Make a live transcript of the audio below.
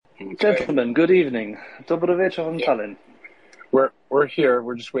Okay. Gentlemen, good evening. Dobry wieczór from Yeah. Tallinn. We're here.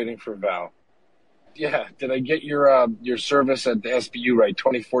 We're just waiting for Val. Yeah. Did I get your service at the SBU right?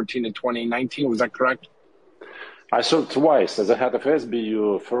 2014 to 2019. Was that correct? I served twice as a head of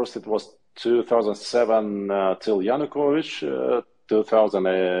SBU. First, it was 2007 till Yanukovych,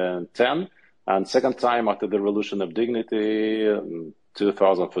 2010, and second time after the Revolution of Dignity,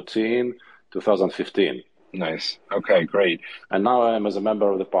 2014, 2015. Nice. Okay, great. And now I am as a member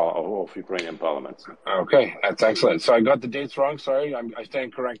of the of Ukrainian Parliament. Okay, that's excellent. So I got the dates wrong. Sorry, I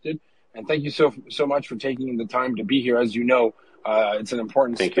stand corrected. And thank you so much for taking the time to be here. As you know, it's an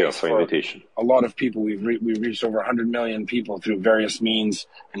important Thank space you for invitation. a lot of people. We've reached over 100 million people through various means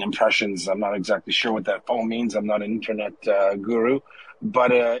and impressions. I'm not exactly sure what that all means. I'm not an internet guru,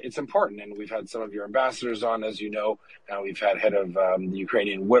 but it's important. And we've had some of your ambassadors on, as you know. We've had head of the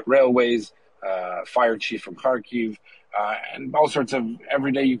Ukrainian railways, fire chief from Kharkiv, and all sorts of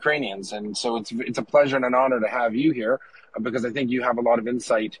everyday Ukrainians. And so it's a pleasure and an honor to have you here because I think you have a lot of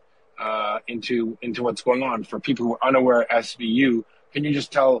insight into what's going on. For people who are unaware of SBU, can you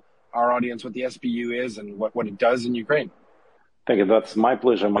just tell our audience what the SBU is and what it does in Ukraine? Thank you. That's my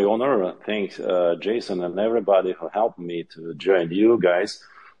pleasure, my honor. Thanks, Jason and everybody who helped me to join you guys.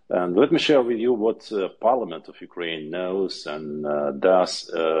 And let me share with you what Parliament of Ukraine knows and does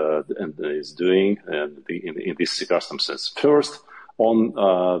and is doing in these circumstances. First, on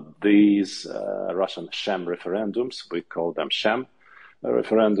these Russian sham referendums, we call them sham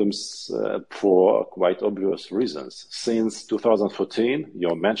referendums for quite obvious reasons. Since 2014,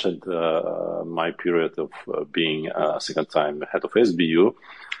 you mentioned my period of being second time head of SBU.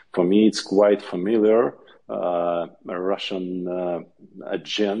 For me, it's quite familiar. Russian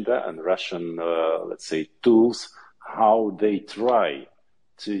agenda and Russian, let's say, tools, how they try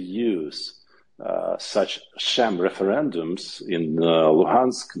to use such sham referendums in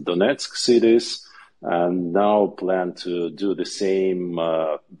Luhansk, Donetsk cities, and now plan to do the same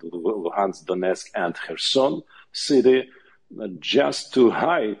Luhansk, Donetsk, and Kherson city, just to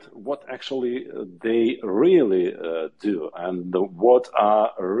hide what actually they really do and what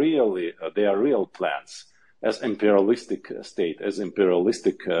are really their real plans as imperialistic state, as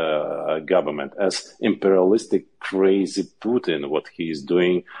imperialistic government, as imperialistic crazy Putin, what he is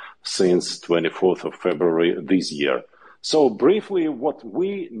doing since 24th of February this year. So briefly, what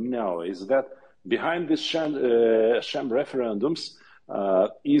we know is that behind these sham referendums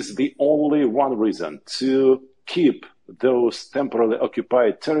is the only one reason: to keep those temporarily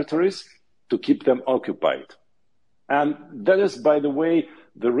occupied territories, to keep them occupied. And that is, by the way,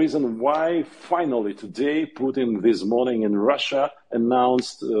 the reason why finally today Putin this morning in Russia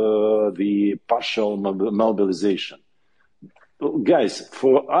announced the partial mobilization. Guys,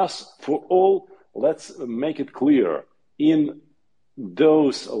 for us, for all, let's make it clear. In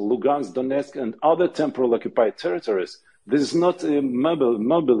those Lugansk, Donetsk, and other temporarily occupied territories, this is not a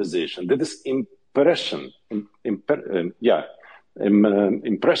mobilization. That is impression.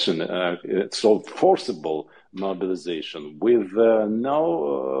 So forcible mobilization with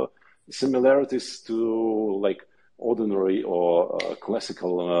no similarities to like ordinary or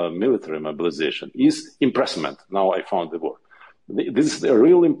classical military mobilization. Is impressment. Now I found the word. This is a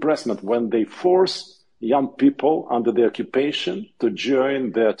real impressment when they force young people under the occupation to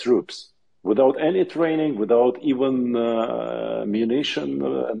join their troops without any training, without even munition,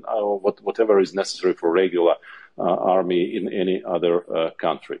 or whatever is necessary for regular army in any other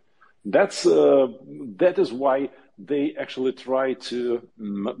country. That is why they actually try to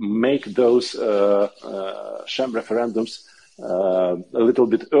make those sham referendums a little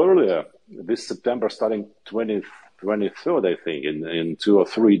bit earlier this September, starting 23rd, I think, in 2 or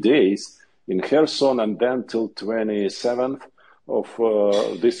 3 days in Kherson, and then till 27th of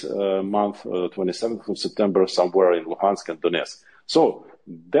this month, 27th of September, somewhere in Luhansk and Donetsk. So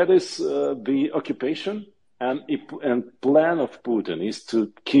that is the occupation, and plan of Putin is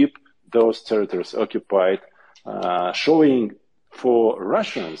to keep those territories occupied, showing for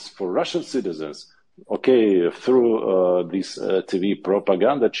Russians, for Russian citizens, okay, through these TV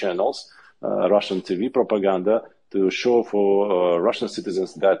propaganda channels, Russian TV propaganda, to show for Russian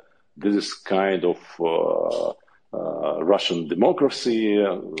citizens that this is kind of Russian democracy,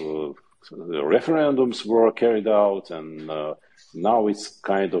 referendums were carried out, and now it's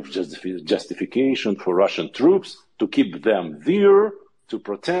kind of justification for Russian troops to keep them there to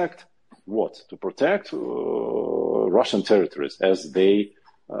protect what? To protect Russian territories as they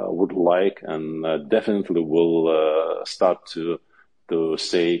would like, and definitely will start to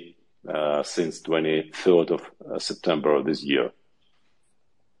say since 23rd of September of this year.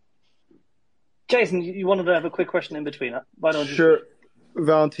 Jason, you wanted to have a quick question in between. Why don't Sure.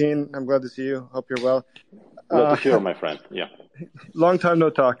 Valentyn, I'm glad to see you. Hope you're well. Glad to hear, my friend. Yeah. Long time no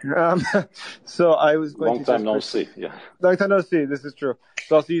talk. So I was going Long time no see. Yeah. Long time no see. This is true.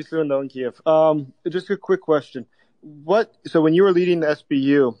 So I'll see you soon, though, in Kiev. Just a quick question. So when you were leading the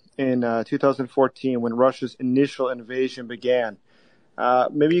SBU in 2014, when Russia's initial invasion began,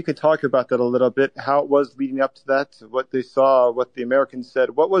 maybe you could talk about that a little bit, how it was leading up to that, what they saw, what the Americans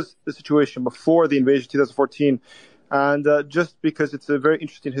said. What was the situation before the invasion of 2014? And just because it's a very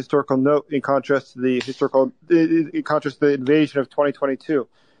interesting historical note in contrast to the invasion of 2022,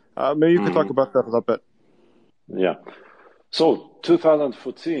 maybe you could talk about that a little bit. Yeah. So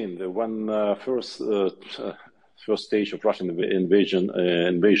 2014, when first stage of Russian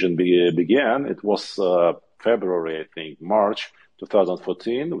invasion began, it was February, I think, March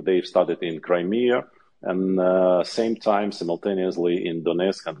 2014. They started in Crimea and same time simultaneously in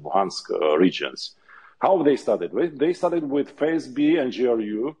Donetsk and Luhansk regions. How they started? They started with FSB and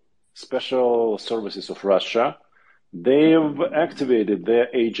GRU, Special Services of Russia. They've activated their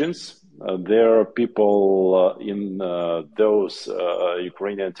agents, their people in those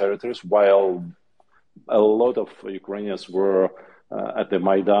Ukrainian territories, while a lot of Ukrainians were at the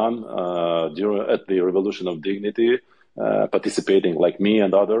Maidan at the Revolution of Dignity, participating like me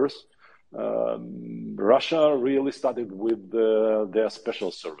and others. Russia really started with their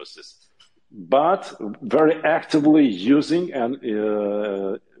special services, but very actively using and,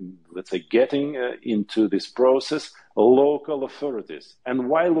 let's say, getting into this process local authorities. And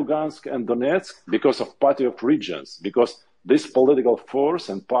why Lugansk and Donetsk? Because of party of regions, because this political force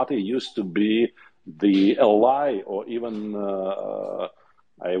and party used to be the ally or even,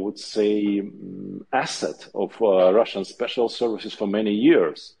 I would say, asset of Russian special services for many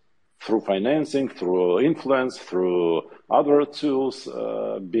years, through financing, through influence, through other tools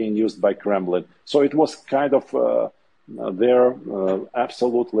being used by Kremlin. So it was kind of their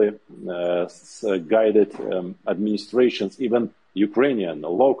absolutely guided administrations, even Ukrainian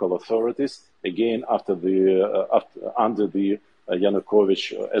local authorities, again under the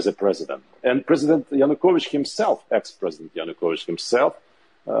Yanukovych as a president. And President Yanukovych himself, ex-President Yanukovych himself,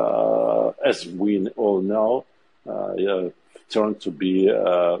 as we all know, turned to be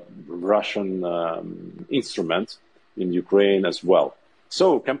a Russian instrument in Ukraine as well.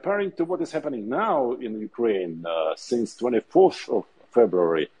 So comparing to what is happening now in Ukraine, since 24th of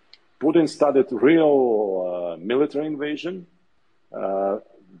February, Putin started real military invasion.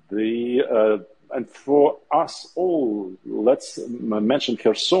 And for us all, let's mention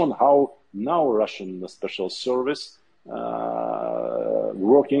Kherson, how now Russian special service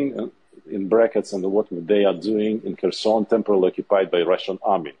working in brackets and what they are doing in Kherson, temporarily occupied by Russian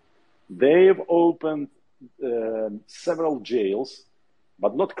army. They've opened several jails,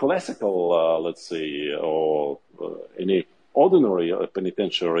 but not classical, let's say, or any ordinary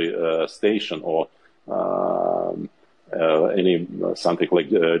penitentiary station or any something like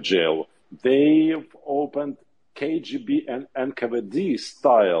jail. They've opened KGB and NKVD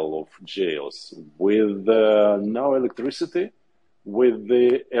style of jails with no electricity, with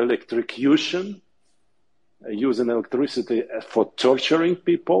the electrocution, using electricity for torturing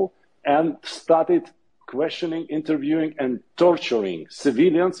people, and started questioning, interviewing, and torturing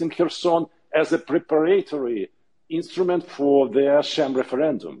civilians in Kherson as a preparatory instrument for their sham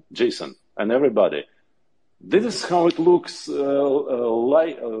referendum, Jason and everybody. This is how it looks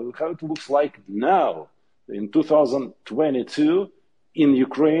like now in 2022 in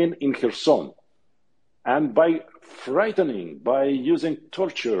Ukraine, in Kherson. And by frightening, by using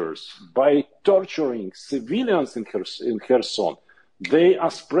tortures, by torturing civilians in Kherson, they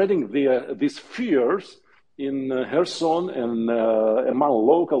are spreading these fears in Kherson and among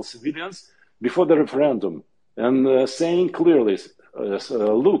local civilians before the referendum, and saying clearly,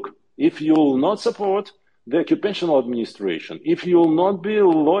 look, if you will not support the occupational administration, if you will not be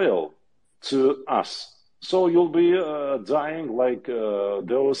loyal to us, so you'll be dying like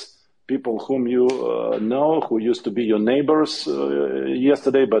those people whom you know, who used to be your neighbors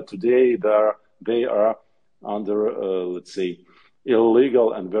yesterday, but today they are under, let's say,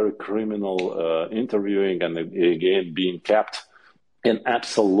 illegal and very criminal interviewing, and again being kept in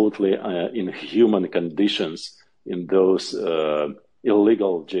absolutely inhuman conditions in those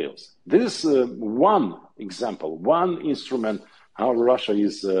illegal jails. This is one example, one instrument how Russia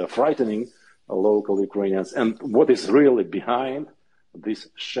is frightening local Ukrainians and what is really behind these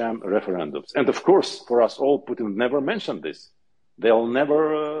sham referendums. And of course, for us all, Putin never mentioned this. They'll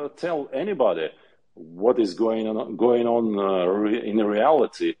never tell anybody what is going on in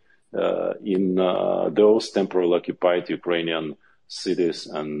reality in those temporarily occupied Ukrainian cities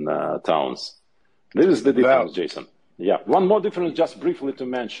and towns. This is the difference, Jason. Yeah, one more difference, just briefly to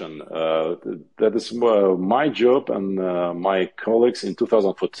mention. That is my job and my colleagues in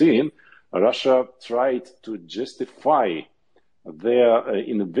 2014. Russia tried to justify their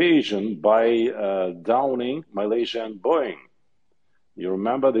invasion by downing Malaysia and Boeing. You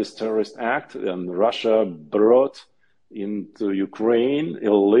remember this terrorist act, and Russia brought into Ukraine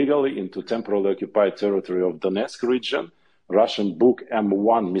illegally into temporarily occupied territory of Donetsk region, Russian Buk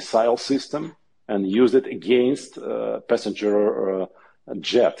M1 missile system, and used it against passenger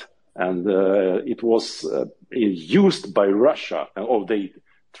jet. And it was used by Russia, or they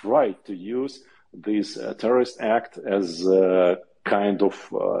tried to use this terrorist act as a kind of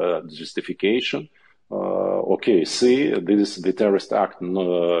justification. Okay, see, this is the terrorist act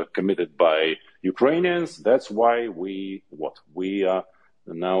committed by Ukrainians. That's why we are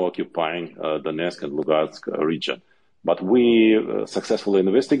now occupying Donetsk and Lugansk region. But we successfully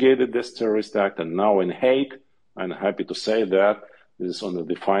investigated this terrorist act, and now in Hague, I'm happy to say that this is on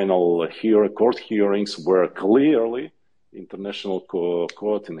the final court hearings where clearly International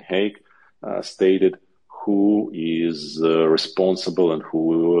Court in Hague stated who is responsible and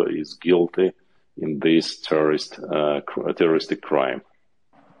who is guilty in this terroristic crime.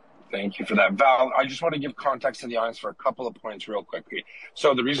 Thank you for that. Val, I just want to give context to the audience for a couple of points real quickly.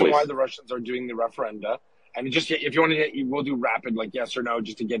 So the reason why the Russians are doing the referenda, and just if you want to, we'll do rapid, like yes or no,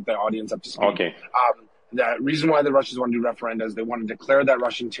 just to get the audience up to speed. Okay. The reason why the Russians want to do referenda is they want to declare that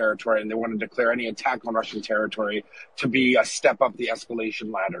Russian territory, and they want to declare any attack on Russian territory to be a step up the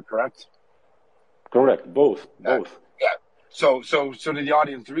escalation ladder, correct? Correct. Both. Yeah. So to the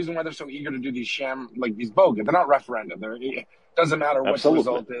audience, the reason why they're so eager to do these these bogus, they're not referenda. It doesn't matter what the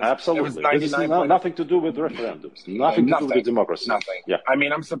result is. Absolutely. This is nothing to do with referendums. Nothing to do with democracy. Nothing. Yeah. I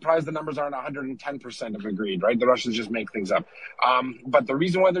mean, I'm surprised the numbers aren't 110% of agreed, right? The Russians just make things up. But the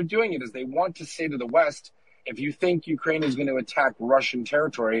reason why they're doing it is they want to say to the West, if you think Ukraine is going to attack Russian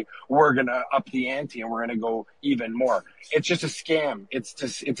territory, we're going to up the ante and we're going to go even more. It's just a scam. It's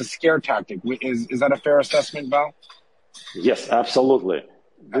a scare tactic. Is that a fair assessment, Val? Yes, absolutely.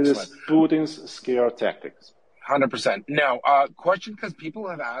 This is Putin's scare tactics. 100%. Now, question, because people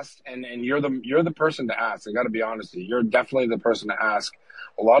have asked, and you're the person to ask. I got to be honest with you. You're definitely the person to ask.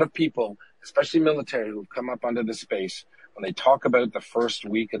 A lot of people, especially military, who've come up under this space, when they talk about the first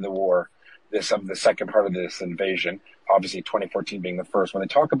week of the war, the second part of this invasion, obviously 2014 being the first. When they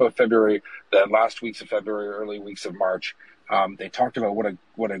talk about February, the last weeks of February, early weeks of March, they talked about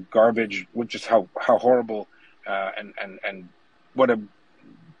what a garbage, just how horrible, and what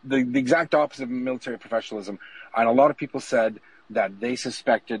the exact opposite of military professionalism. And a lot of people said that they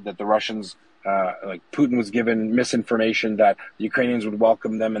suspected that the Russians, like Putin, was given misinformation that the Ukrainians would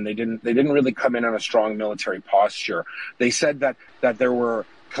welcome them, and they didn't really come in on a strong military posture. They said that there were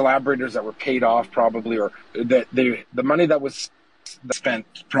collaborators that were paid off probably, or that the money that was spent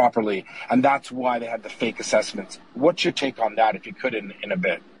properly, and that's why they had the fake assessments. What's your take on that, if you could, in a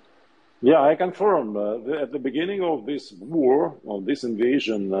bit? Yeah, I confirm. At the beginning of this war, of this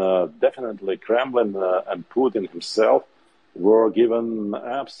invasion, definitely Kremlin and Putin himself were given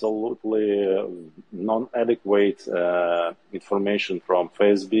absolutely non-adequate information from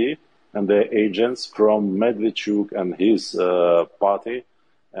FSB and their agents, from Medvedchuk and his party,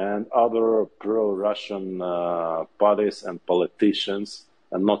 and other pro-Russian parties and politicians,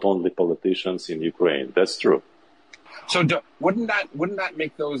 and not only politicians in Ukraine. That's true. So wouldn't that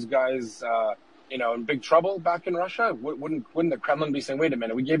make those guys, in big trouble back in Russia? Wouldn't the Kremlin be saying, "Wait a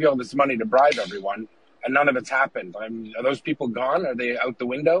minute, we gave you all this money to bribe everyone, and none of it's happened"? I mean, are those people gone? Are they out the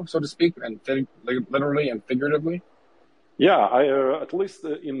window, so to speak, and literally and figuratively? Yeah, at least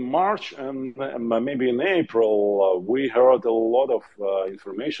in March and maybe in April, we heard a lot of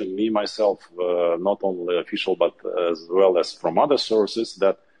information. Me myself, not only official but as well as from other sources,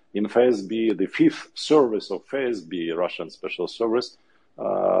 that in FSB, the fifth service of FSB, Russian Special Service,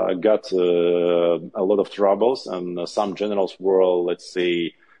 got a lot of troubles, and some generals were, let's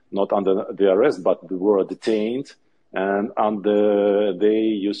say, not under the arrest, but were detained, and they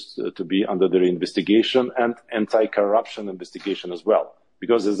used to be under their investigation and anti-corruption investigation as well.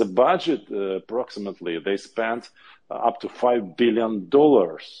 Because as a budget, approximately, they spent up to $5 billion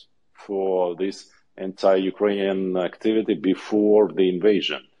for this anti-Ukrainian activity before the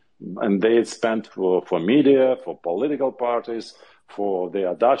invasion. And they spent for media, for political parties, for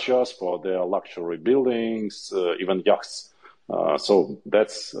their dachas, for their luxury buildings, even yachts. So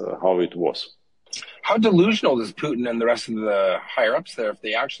that's how it was. How delusional is Putin and the rest of the higher-ups there, if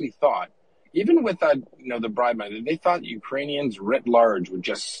they actually thought, even with that, the bribe money, they thought Ukrainians writ large would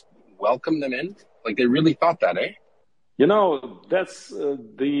just welcome them in? Like, they really thought that, eh? That's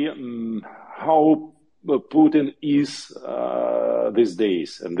how Putin is these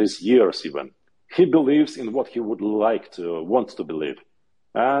days and these years even. He believes in what he would want to believe.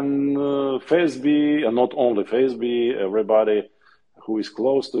 And FSB, and not only FSB, everybody who is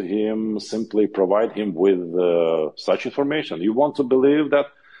close to him simply provide him with such information. You want to believe that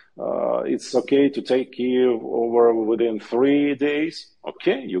it's okay to take Kyiv over within 3 days?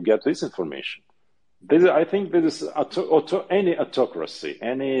 Okay, you get this information. I think this is any autocracy,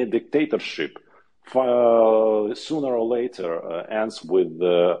 any dictatorship, sooner or later ends with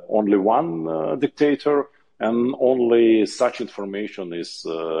only one dictator, and only such information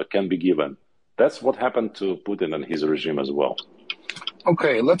can be given. That's what happened to Putin and his regime as well.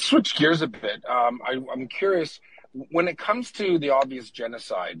 Okay, let's switch gears a bit. I'm curious, when it comes to the obvious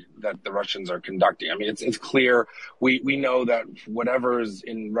genocide that the Russians are conducting, I mean, it's clear. We know that whatever is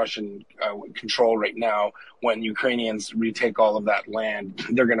in Russian control right now, when Ukrainians retake all of that land,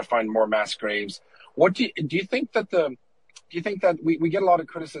 they're going to find more mass graves. What do you think that we get a lot of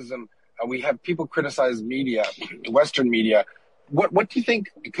criticism? We have people criticize media, Western media. What do you think?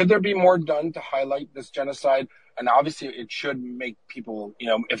 Could there be more done to highlight this genocide? And obviously, it should make people,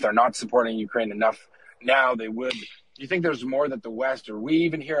 if they're not supporting Ukraine enough now, they would. Do you think there's more that the West, or we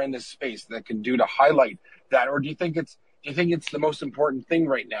even here in this space, that can do to highlight that? Or do you think it's the most important thing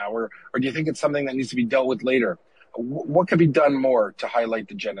right now, or do you think it's something that needs to be dealt with later? What could be done more to highlight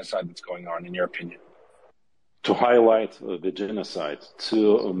the genocide that's going on, in your opinion? To highlight the genocide,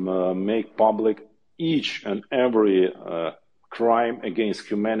 to make public each and every crime against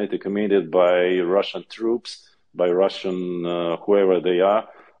humanity committed by Russian troops, by Russian whoever they are,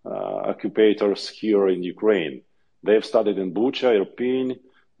 occupators here in Ukraine. They've started in Bucha, Irpin.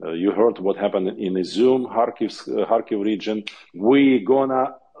 You heard what happened in Izum, Kharkiv region. We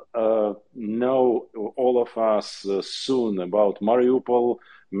gonna know, all of us, soon about Mariupol,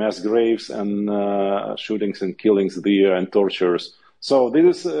 mass graves and shootings and killings there and tortures. So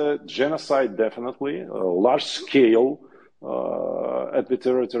this is genocide, definitely, large scale at the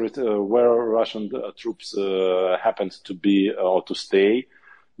territory where Russian troops happened to be or to stay.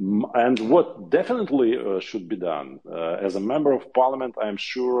 And what definitely should be done, as a member of parliament, I am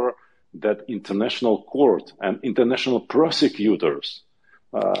sure that international court and international prosecutors,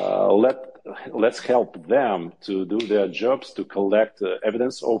 let's help them to do their jobs, to collect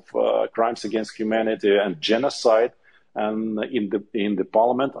evidence of crimes against humanity and genocide. And in the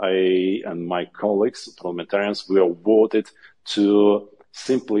parliament, I and my colleagues, parliamentarians, we are voted to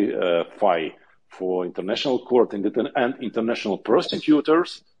simply fight for international court and international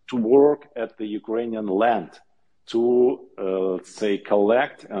prosecutors to work at the Ukrainian land, to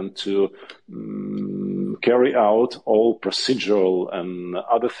collect and to carry out all procedural and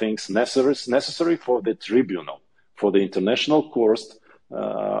other things necessary for the tribunal, for the international court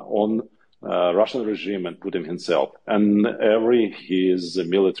on Russian regime and Putin himself, and his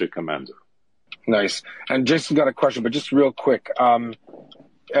military commander. Nice. And Jason got a question, but just real quick,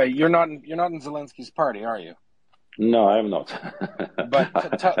 you're not in Zelensky's party, are you? No, I'm not. But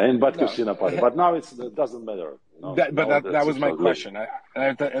in Batkyvshina party, but now it doesn't matter. That was my question.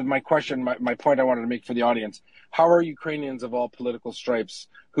 My point I wanted to make for the audience: how are Ukrainians of all political stripes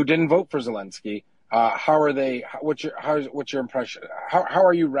who didn't vote for Zelensky? How are they? What's your impression? How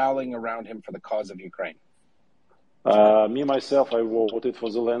are you rallying around him for the cause of Ukraine? Me myself, I voted for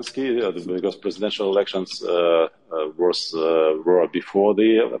Zelensky because presidential elections were before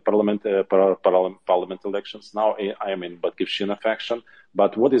the parliament elections. Now I am in Batkyvshina faction.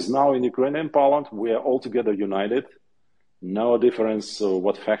 But what is now in Ukrainian parliament, we are all together united. No difference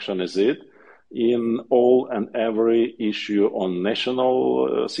what faction is it, in all and every issue on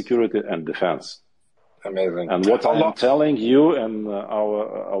national security and defense. Amazing. And what I'm telling you and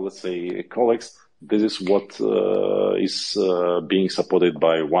our let's say colleagues, this is what is being supported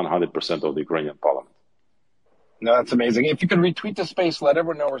by 100% of the Ukrainian parliament. No, that's amazing. If you could retweet the space, let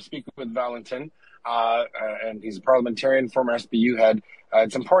everyone know we're speaking with Valentyn, and he's a parliamentarian, former SBU head.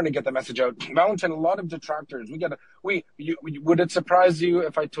 It's important to get the message out. Valentyn, a lot of detractors. Would it surprise you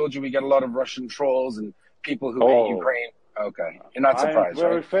if I told you we get a lot of Russian trolls and people who hate Ukraine? Okay, you're not surprised, I'm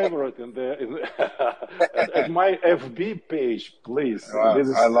very right? favorite at my FB page, please.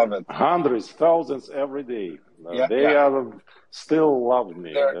 I love it. Hundreds, thousands every day. They are still love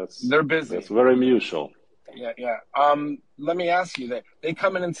me. They're busy. That's very mutual. Yeah. Let me ask you that. They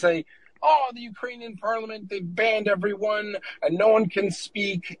come in and say, the Ukrainian parliament, they've banned everyone and no one can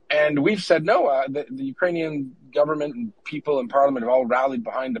speak. And we've said, no, the Ukrainian government and people in parliament have all rallied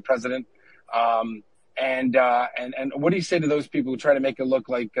behind the president. And what do you say to those people who try to make it look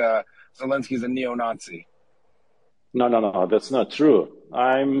like Zelensky's a neo-Nazi? No, that's not true.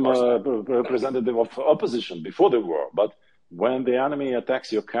 I'm representative of opposition before the war, but when the enemy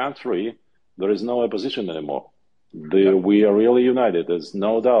attacks your country, there is no opposition anymore. We are really united, there's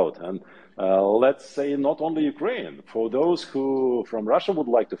no doubt. And let's say not only Ukraine, for those who from Russia would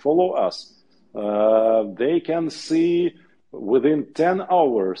like to follow us, they can see within 10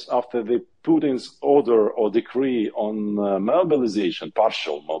 hours after the Putin's order or decree on mobilization,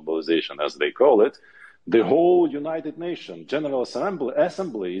 partial mobilization as they call it, the whole United Nations General Assembly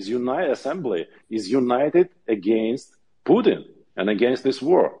is united against Putin and against this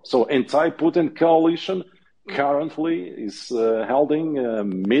war. So anti-Putin coalition currently is holding a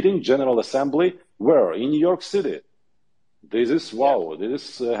meeting, General Assembly, where? In New York City. This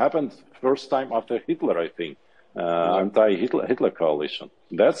happened first time after Hitler, I think, anti-Hitler coalition.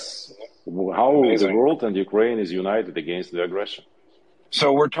 That's how Amazing. The world and Ukraine is united against the aggression.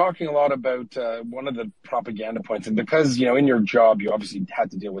 So we're talking a lot about one of the propaganda points, and because in your job you obviously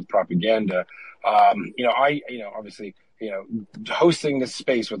had to deal with propaganda. Obviously, hosting this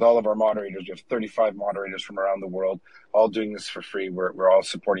space with all of our moderators. We have 35 moderators from around the world, all doing this for free. We're all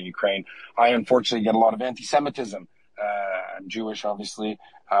supporting Ukraine. I unfortunately get a lot of anti-Semitism. I'm Jewish, obviously,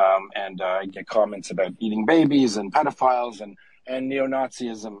 and I get comments about eating babies and pedophiles and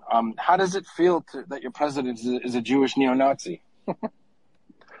neo-Nazism. How does it feel that your president is a Jewish neo-Nazi?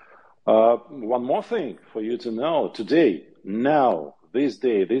 One more thing for you to know. Today, now, this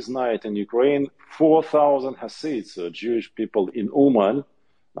day, this night in Ukraine, 4,000 Hasids, Jewish people in Uman,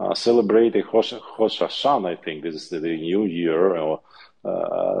 celebrating Rosh Hashanah, I think this is the new year,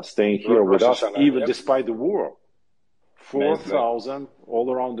 staying here with us, even despite the war. 4,000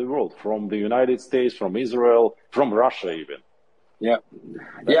 all around the world, from the United States, from Israel, from Russia even.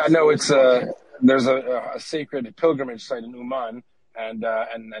 It's there's a sacred pilgrimage site in Uman, and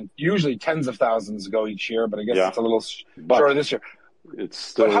usually tens of thousands go each year, but I guess it's a little shorter this year. It's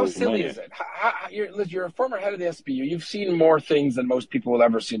still but how silly is it? You're a former head of the SBU. You've seen more things than most people will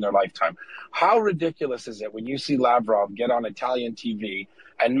ever see in their lifetime. How ridiculous is it when you see Lavrov get on Italian TV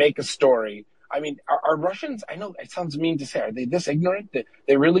and make a story? I mean, are Russians, I know it sounds mean to say, are they this ignorant?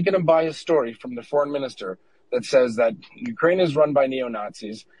 They're really going to buy a story from the foreign minister that says that Ukraine is run by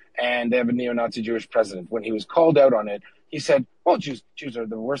neo-Nazis and they have a neo-Nazi Jewish president. When he was called out on it, he said, well, Jews are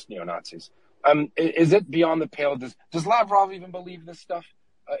the worst neo-Nazis. Is it beyond the pale? Does Lavrov even believe this stuff?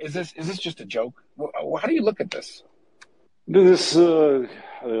 Is this just a joke? How do you look at this? This is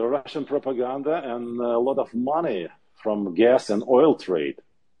Russian propaganda and a lot of money from gas and oil trade.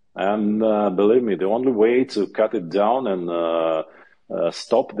 And believe me, the only way to cut it down and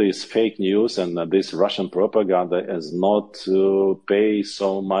stop this fake news and this Russian propaganda is not to pay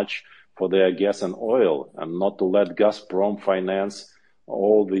so much for their gas and oil, and not to let Gazprom finance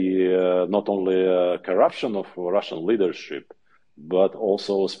all the not only corruption of Russian leadership, but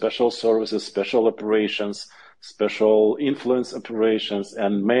also special services, special operations, special influence operations,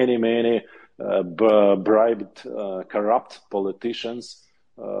 and many bribed, corrupt politicians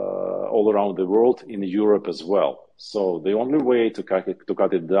all around the world, in Europe as well. So the only way to cut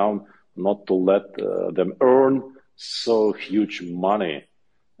it down, not to let them earn so huge money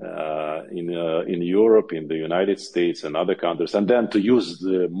in Europe, in the United States and other countries, and then to use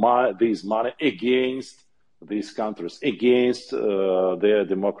this money against these countries, against their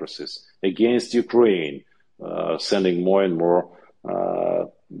democracies, against Ukraine, sending more and more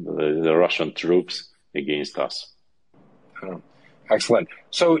the Russian troops against us. Excellent.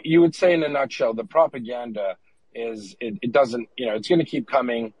 So you would say in a nutshell, the propaganda is, it doesn't, it's going to keep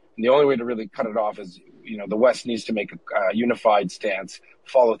coming. And the only way to really cut it off is, the West needs to make a unified stance,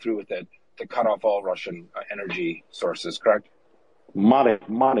 follow through with it to cut off all Russian energy sources, correct? Money.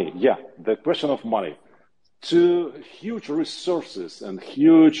 Yeah. The question of money. To huge resources and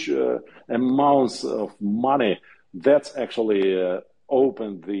huge amounts of money, that's actually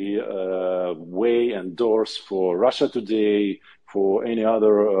opened the way and doors for Russia Today, for any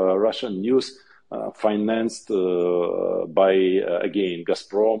other Russian news financed by, again,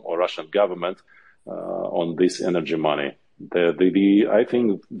 Gazprom or Russian government on this energy money. I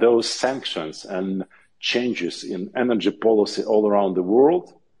think those sanctions and changes in energy policy all around the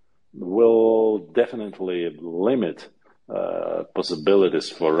world will definitely limit possibilities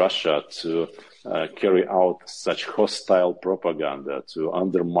for Russia to carry out such hostile propaganda to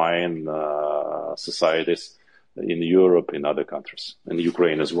undermine societies in Europe, in other countries, in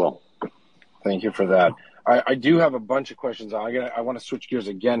Ukraine as well. Thank you for that. I do have a bunch of questions. I want to switch gears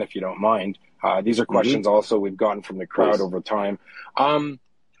again, if you don't mind. These are questions also we've gotten from the crowd over time.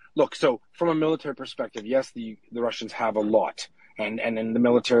 Look, so from a military perspective, yes, the Russians have a lot. And in the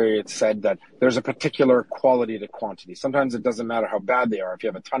military, it's said that there's a particular quality to quantity. Sometimes it doesn't matter how bad they are. If you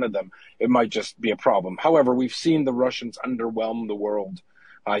have a ton of them, it might just be a problem. However, we've seen the Russians underwhelm the world.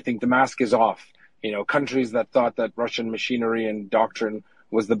 I think the mask is off. Countries that thought that Russian machinery and doctrine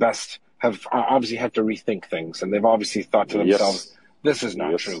was the best have obviously had to rethink things. And they've obviously thought to themselves, this is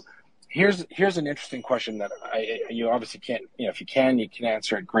not true. Here's an interesting question that you obviously can't, if you can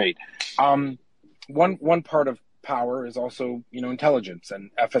answer it, great. One part of power is also, intelligence and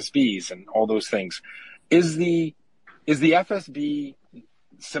FSBs and all those things. Is the FSB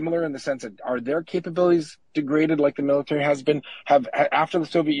similar in the sense that are their capabilities degraded like the military has been? After the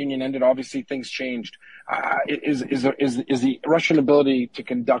Soviet Union ended, obviously things changed. Is the Russian ability to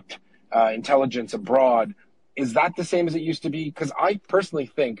conduct intelligence abroad, is that the same as it used to be? Because I personally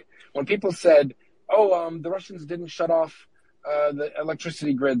think when people said, the Russians didn't shut off the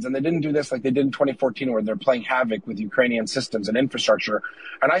electricity grids, and they didn't do this like they did in 2014, where they're playing havoc with Ukrainian systems and infrastructure.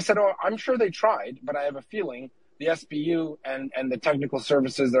 And I said, I'm sure they tried, but I have a feeling the SBU and the technical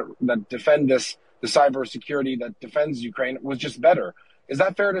services that defend the cyber security that defends Ukraine was just better. Is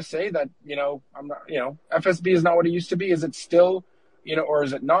that fair to say that, FSB is not what it used to be? Is it still, or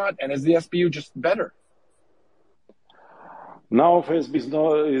is it not? And is the SBU just better? Now, FSB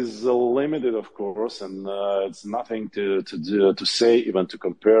is limited, of course, and it's nothing to say, even to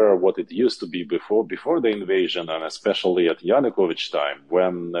compare what it used to be before the invasion, and especially at Yanukovych time,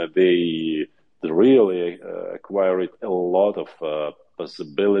 when they really acquired a lot of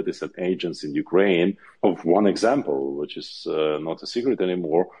possibilities and agents in Ukraine. Of one example, which is not a secret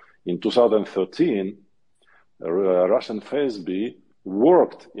anymore, in 2013, Russian FSB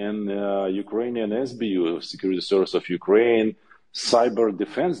worked in Ukrainian SBU, Security Service of Ukraine, Cyber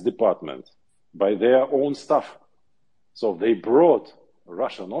Defense Department, by their own staff. So they brought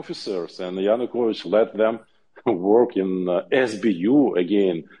Russian officers, and Yanukovych let them work in SBU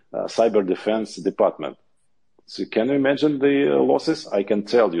again, Cyber Defense Department. So can you imagine the losses? I can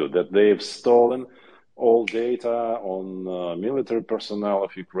tell you that they've stolen all data on military personnel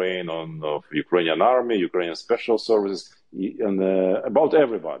of Ukraine, of Ukrainian army, Ukrainian special services, and about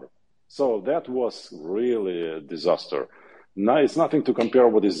everybody. So that was really a disaster. Now it's nothing to compare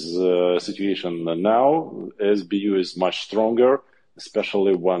with this situation now. SBU is much stronger,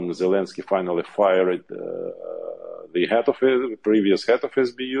 especially when Zelensky finally fired the previous head of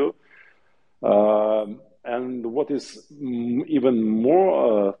SBU. And what is even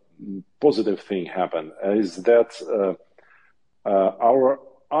more positive thing happened is that our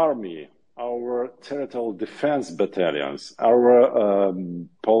army, our territorial defense battalions, our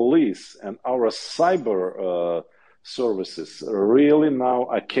police, and our cyber services really now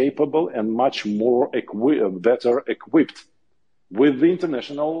are capable and much more better equipped with the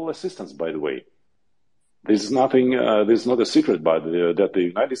international assistance, by the way. This is nothing. This is not a secret, that the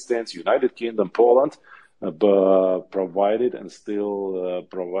United States, United Kingdom, Poland provided and still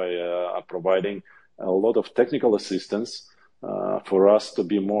are providing a lot of technical assistance for us to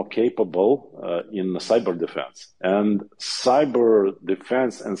be more capable in cyber defense. And cyber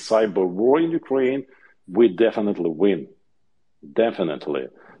defense and cyber war in Ukraine, we definitely win. Definitely.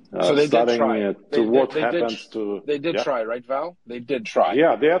 So they did try. They did yeah. try, right, Val? They did try.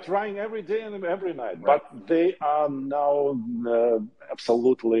 Yeah, they are trying every day and every night, right. But they are now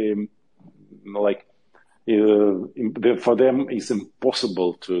absolutely for them it's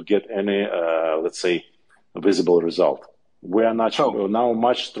impossible to get any, let's say, visible result. We are now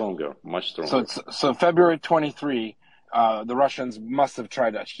much stronger. So February 23, the Russians must have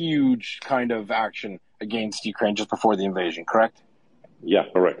tried a huge kind of action against Ukraine just before the invasion, correct? Yeah,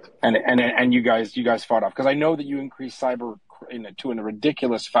 correct. And you guys fought off, because I know that you increased cyber in a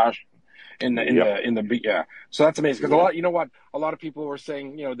ridiculous fashion in the. So that's amazing, because a lot of people were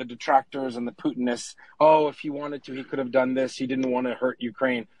saying, the detractors and the Putinists, if he wanted to, he could have done this. He didn't want to hurt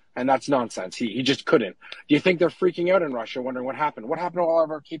Ukraine, and that's nonsense. He just couldn't. Do you think they're freaking out in Russia, wondering what happened? What happened to all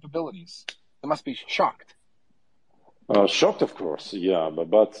of our capabilities? They must be shocked. Shocked, of course, yeah.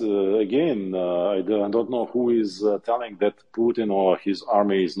 But again, I don't know who is telling that Putin or his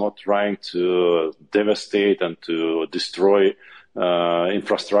army is not trying to devastate and to destroy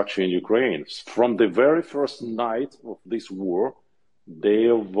infrastructure in Ukraine. From the very first night of this war, they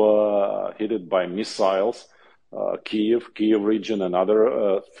have hit it by missiles, Kiev region, and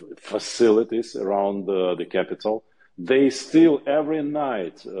other facilities around the capital. They still every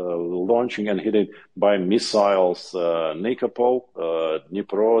night launching and hitting by missiles Nikopol,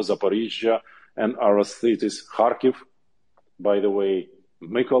 Dnipro, Zaporizhia, and our cities, Kharkiv, by the way,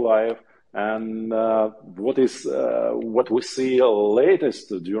 Mykolaiv. And what we see latest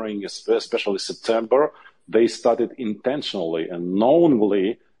during especially September they started intentionally and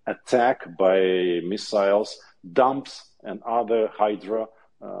knowingly attack by missiles, dumps and other hydro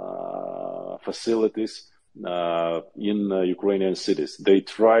facilities in Ukrainian cities. They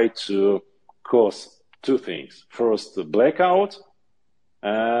try to cause two things. First, the blackout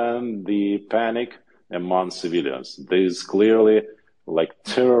and the panic among civilians. There is clearly like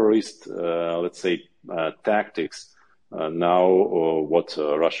terrorist, tactics now what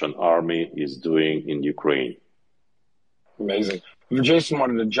Russian army is doing in Ukraine. Amazing. Jason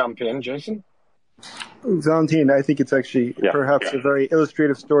wanted to jump in. Jason? Valentyn, I think it's actually perhaps a very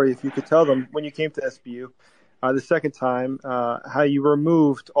illustrative story. If you could tell them when you came to SBU the second time, how you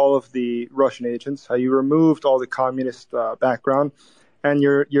removed all of the Russian agents, how you removed all the communist background, and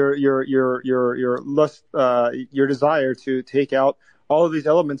your desire to take out all of these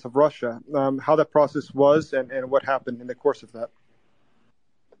elements of Russia. How that process was and what happened in the course of that.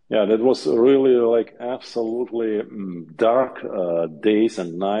 Yeah, that was really like absolutely dark days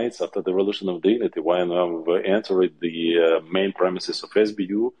and nights after the Revolution of Dignity. When we entered the main premises of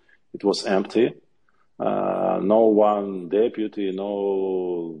SBU, it was empty. No one deputy,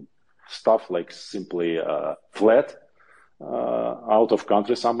 no staff, like simply fled out of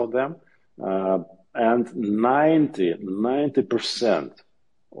country, some of them. And 90%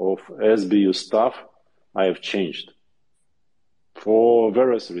 of SBU staff I have changed. For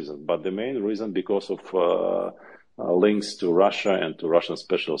various reasons, but the main reason because of links to Russia and to Russian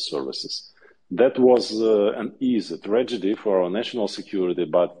special services. That was and is a tragedy for our national security,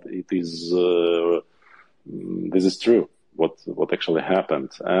 but it is this is true. What actually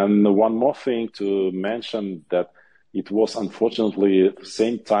happened. And one more thing to mention, that it was unfortunately at the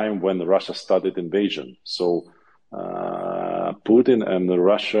same time when Russia started invasion. So Putin and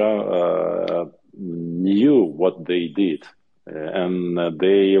Russia knew what they did. And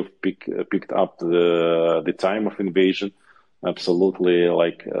they have picked up the time of invasion, absolutely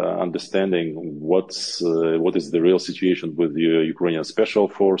understanding what is the real situation with the Ukrainian special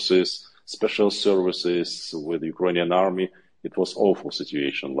forces, special services, with the Ukrainian army. It was awful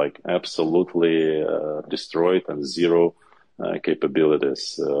situation, like absolutely destroyed and zero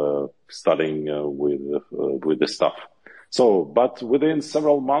capabilities, starting with the stuff. So, but within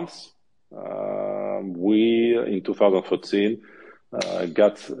several months, we, in 2014,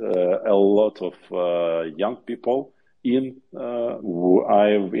 got a lot of young people in.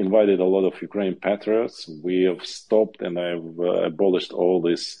 I've invited a lot of Ukrainian patriots. We have stopped and I've abolished all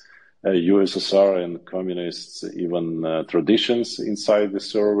these USSR and communist even traditions inside the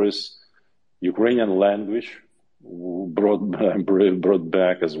service. Ukrainian language brought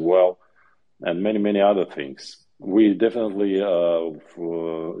back as well, and many, many other things. We definitely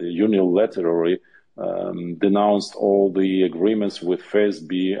unilaterally denounced all the agreements with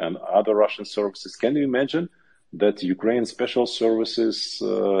FSB and other Russian services. Can you imagine that Ukrainian special services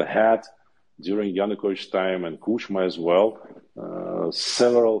had, during Yanukovych's time and Kuchma as well,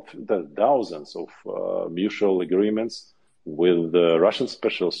 several thousands of mutual agreements with the Russian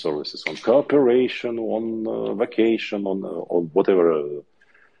special services on cooperation, on vacation, on whatever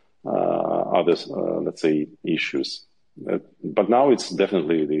other, issues. But now it's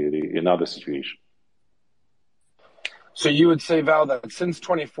definitely another situation. So you would say, Val, that since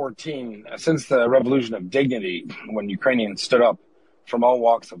 2014, since the Revolution of Dignity, when Ukrainians stood up from all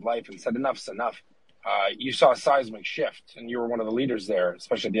walks of life and said enough's enough, you saw a seismic shift, and you were one of the leaders there,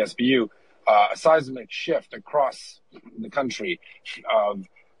 especially at the SBU, a seismic shift across the country of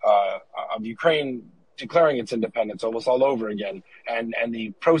Ukraine declaring its independence almost all over again, and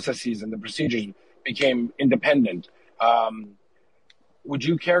the processes and the procedures became independent. Would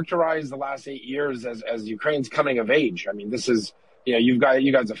you characterize the last 8 years as Ukraine's coming of age? I mean, this is, you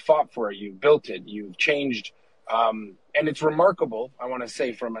guys have fought for it, you've built it, you've changed, and it's remarkable, I want to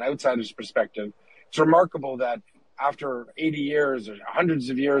say from an outsider's perspective, it's remarkable that after 80 years or hundreds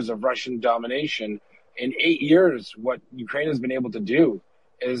of years of Russian domination, in 8 years, what Ukraine has been able to do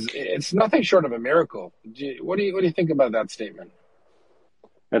it's nothing short of a miracle. What do you think about that statement?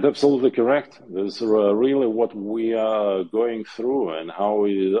 That's absolutely correct. This is really what we are going through and how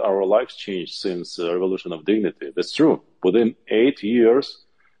our lives changed since the Revolution of Dignity. That's true. Within 8 years,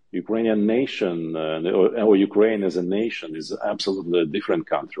 Ukrainian nation, or Ukraine as a nation, is absolutely a different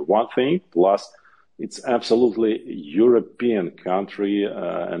country. One thing, plus it's absolutely European country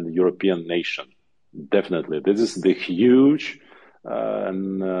and European nation. Definitely. This is the huge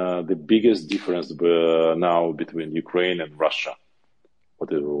and the biggest difference now between Ukraine and Russia.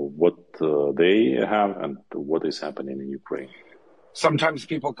 What they have and what is happening in Ukraine. sometimes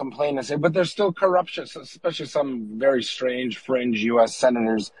people complain and say, but there's still corruption, especially some very strange fringe U.S.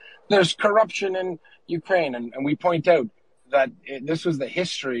 senators. There's corruption in Ukraine. And we point out that this was the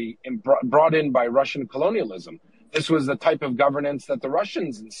history brought in by Russian colonialism. This was the type of governance that the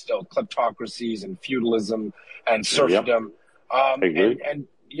Russians instilled, kleptocracies and feudalism and serfdom. And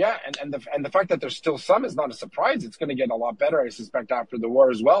the fact that there's still some is not a surprise. It's going to get a lot better, I suspect, after the war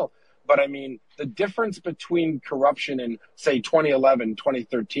as well. But I mean, the difference between corruption in, say, 2011,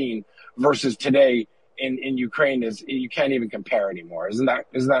 2013 versus today in Ukraine is you can't even compare anymore. Isn't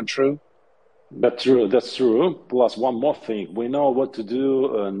that true? That's true. That's true. Plus, one more thing: we know what to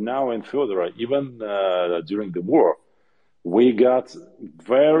do now and further. Even during the war, we got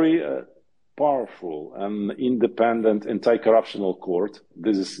very powerful and independent anti-corruptional court.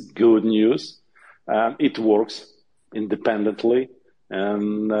 This is good news, and it works independently.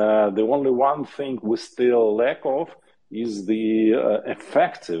 And the only one thing we still lack of is the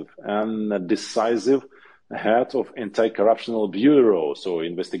effective and decisive head of anti-corruptional bureau, so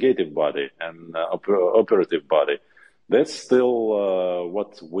investigative body and operative body. That's still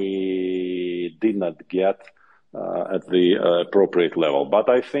what we did not get at the appropriate level. But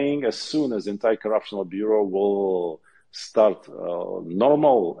I think as soon as anti-corruptional bureau will start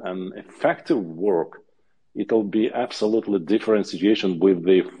normal and effective work, it'll be absolutely different situation with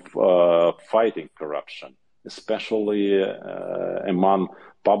the fighting corruption, especially among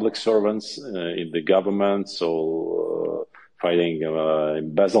public servants in the government, so fighting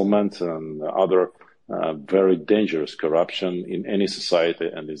embezzlement and other very dangerous corruption in any society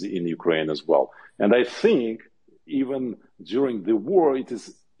and is in Ukraine as well. And I think even during the war, it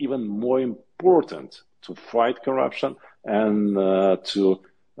is even more important to fight corruption and to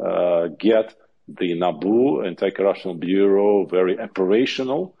get the NABU, Anti-Corruption Bureau, very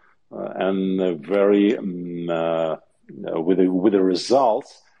operational and very with the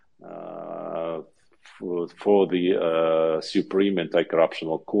results for the Supreme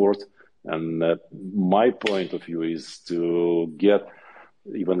Anti-Corruptional Court. And my point of view is to get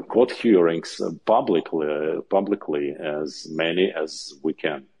even court hearings publicly as many as we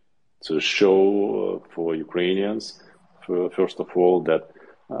can, to show for Ukrainians, first of all, that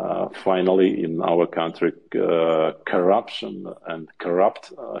finally in our country corruption and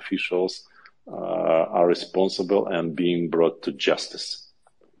corrupt officials are responsible and being brought to justice.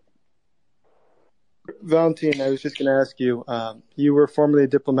 Valentyn, I was just going to ask you, you were formerly a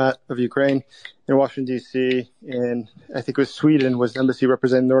diplomat of Ukraine in Washington, D.C., and I think it was Sweden was the embassy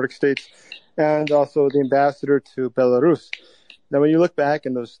representing Nordic states, and also the ambassador to Belarus. Now, when you look back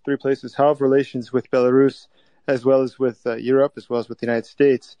in those three places, how have relations with Belarus, as well as with Europe, as well as with the United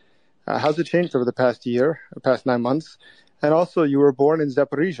States, how's it changed over the past year, or past 9 months? And also, you were born in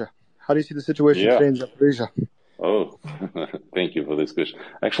Zaporizhia. How do you see the situation today in Zaporizhia? Oh, thank you for this question.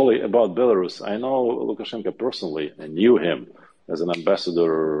 Actually, about Belarus, I know Lukashenko personally. I knew him as an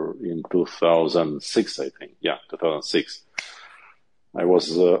ambassador in 2006, I think. Yeah, 2006. I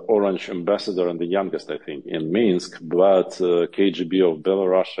was Orange ambassador and the youngest, I think, in Minsk, but KGB of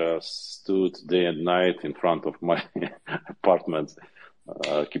Belarus stood day and night in front of my apartment,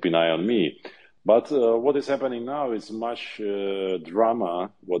 keeping an eye on me. But what is happening now is much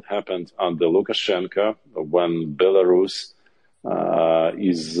drama, what happened under Lukashenko when Belarus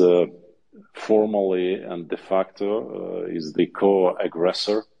is formally and de facto is the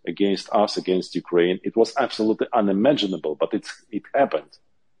co-aggressor against us, against Ukraine. It was absolutely unimaginable, but it happened.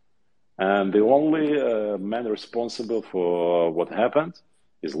 And the only man responsible for what happened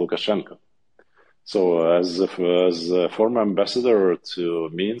is Lukashenko. So as a former ambassador to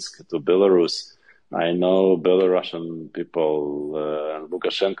Minsk, to Belarus, I know Belarusian people,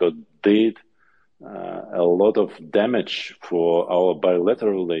 Lukashenko did a lot of damage for our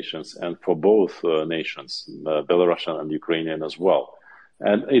bilateral relations and for both nations, Belarusian and Ukrainian as well.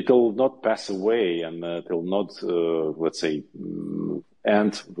 And it will not pass away and it will not, let's say,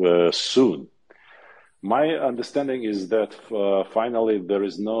 end soon. My understanding is that finally there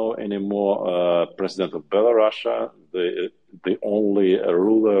is no anymore president of Belarus. The only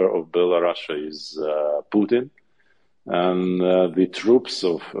ruler of Belarus is Putin, and the troops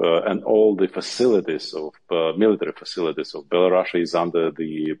of and all the facilities of military facilities of Belarus is under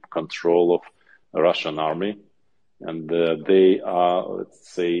the control of the Russian army, and they are, let's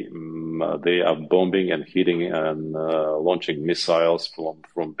say, they are bombing and hitting and launching missiles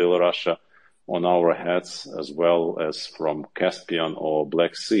from Belarus on our heads, as well as from Caspian or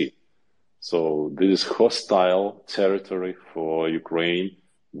Black Sea. So this is hostile territory for Ukraine,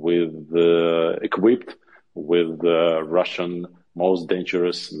 with equipped with Russian most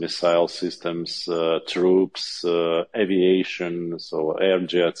dangerous missile systems, troops, aviation, so air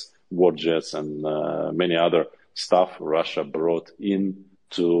jets, war jets, and many other stuff Russia brought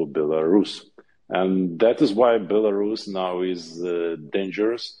into Belarus. And that is why Belarus now is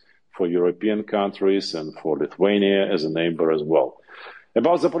dangerous for European countries and for Lithuania as a neighbor as well.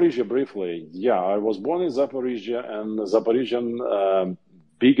 About Zaporizhia briefly, I was born in Zaporizhia, and Zaporizhian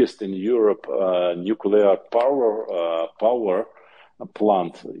biggest in Europe nuclear power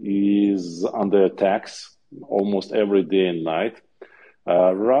plant is under attacks almost every day and night.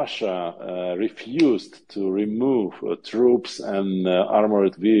 Russia refused to remove troops and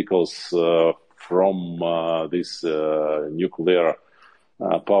armored vehicles from this nuclear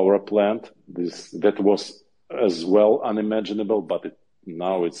power plant. That was as well unimaginable, but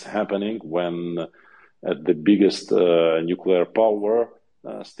now it's happening when at the biggest nuclear power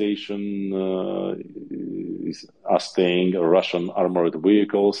station are staying Russian armored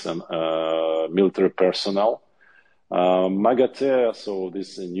vehicles and military personnel. MAGATE, so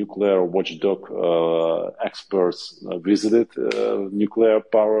this nuclear watchdog experts visited nuclear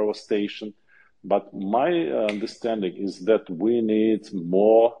power station. But my understanding is that we need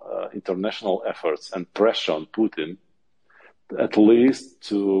more international efforts and pressure on Putin, at least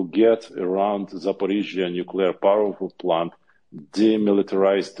to get around Zaporizhia nuclear power plant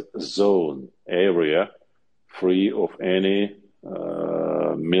demilitarized zone area free of any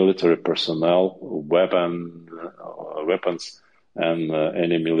military personnel, weapons, and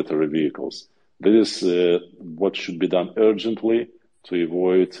any military vehicles. This is what should be done urgently to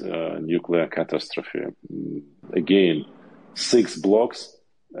avoid nuclear catastrophe. Again, 6 blocks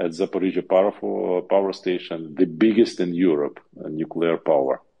at Zaporizhia power station, the biggest in Europe, nuclear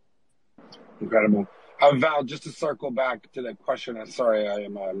power. Incredible. Val, just to circle back to that question, sorry,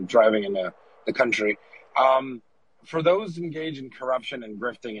 I'm driving in the country. For those engaged in corruption and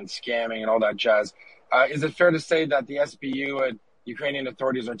grifting and scamming and all that jazz, is it fair to say that the SBU and Ukrainian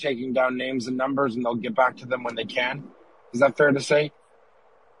authorities are taking down names and numbers and they'll get back to them when they can? Is that fair to say?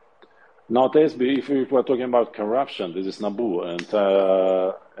 Not SBU. If we're talking about corruption, this is NABU and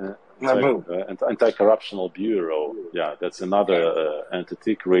Anti-Corruptional Bureau. Yeah, that's another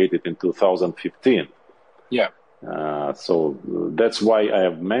entity created in 2015. Yeah. So that's why I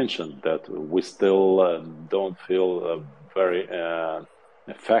have mentioned that we still don't feel very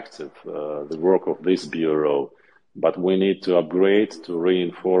effective, the work of this bureau. But we need to upgrade, to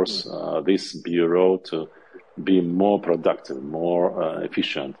reinforce this bureau to be more productive, more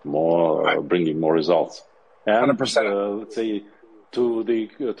efficient, more bringing more results. And 100%. Let's say to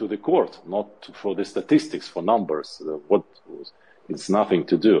the court, not for the statistics, for numbers. It's nothing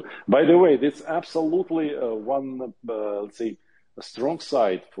to do. By the way, it's absolutely one, let's say, a strong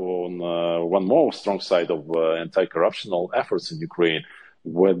side one more strong side of anti-corruptional efforts in Ukraine,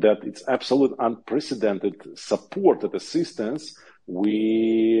 where that it's absolute unprecedented support and assistance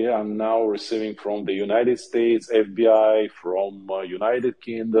we are now receiving from the United States, FBI, from United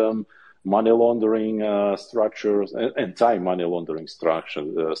Kingdom, money laundering structures, anti-money laundering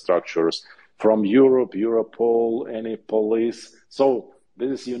structures, from Europe, Europol, any police. So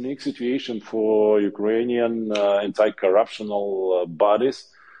this is a unique situation for Ukrainian anti-corruptional bodies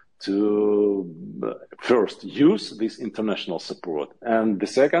to first use this international support, and the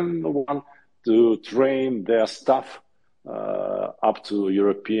second one to train their staff up to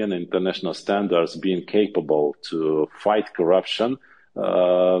European international standards, being capable to fight corruption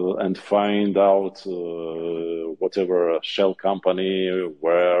and find out whatever shell company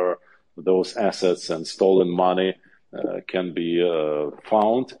where those assets and stolen money can be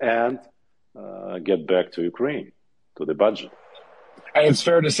found and get back to Ukraine, to the budget. And it's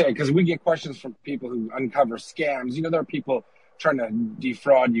fair to say, because we get questions from people who uncover scams. There are people trying to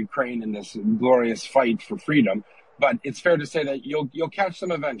defraud Ukraine in this glorious fight for freedom. But it's fair to say that you'll catch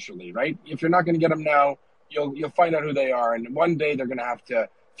them eventually, right? If you're not going to get them now, you'll find out who they are, and one day they're going to have to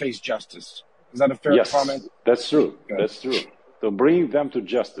face justice. Is that a fair comment? Yes, that's true. Good. That's true. To bring them to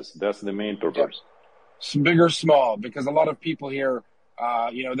justice, that's the main purpose. Yeah. Big or small, because a lot of people here,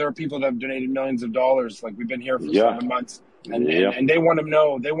 there are people that have donated millions of dollars. Like we've been here for 7 months, and they want to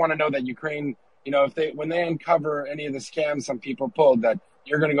know. They want to know that Ukraine, when they uncover any of the scams some people pulled, that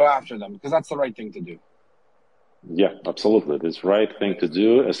you're going to go after them, because that's the right thing to do. Yeah, absolutely. It's the right thing to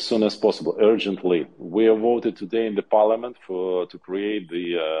do as soon as possible, urgently. We have voted today in the Parliament to create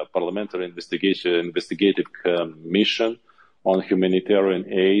the Parliamentary investigative commission on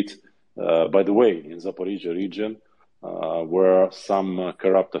humanitarian aid. By the way, in Zaporizhia region, where some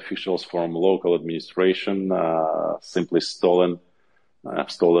corrupt officials from local administration simply stolen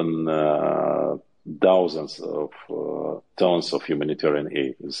thousands of tons of humanitarian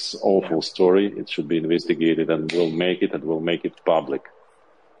aid. It's an awful story. It should be investigated, and we'll make it public.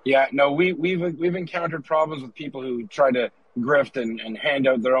 Yeah, no, we've encountered problems with people who try to grift and hand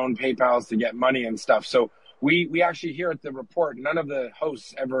out their own PayPals to get money and stuff. So we actually here at the report, none of the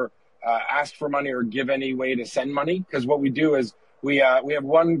hosts ever ask for money or give any way to send money, because what we do is we have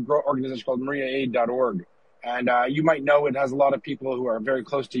one organization called mariaaid.org, and you might know it has a lot of people who are very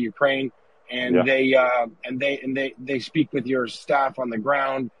close to Ukraine, and they speak with your staff on the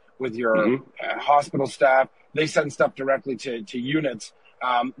ground, with your hospital staff. They send stuff directly to units.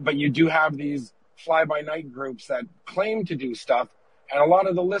 But you do have these fly-by-night groups that claim to do stuff, and a lot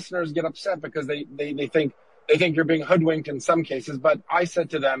of the listeners get upset because they think you're being hoodwinked in some cases. But I said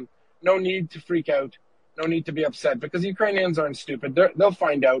to them, no need to freak out, no need to be upset, because Ukrainians aren't stupid. They'll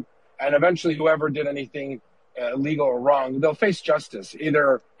find out, and eventually whoever did anything illegal or wrong, they'll face justice,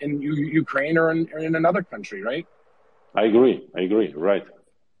 either in Ukraine or in another country, right? I agree, right.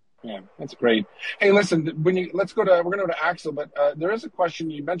 Yeah, that's great. Hey, listen, we're going to go to Axel, but there is a question.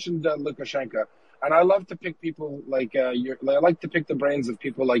 You mentioned Lukashenko, and I love to pick people like I like to pick the brains of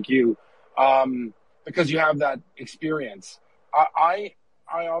people like you, because you have that experience. I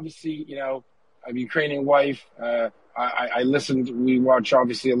obviously, I have a Ukrainian wife. We watch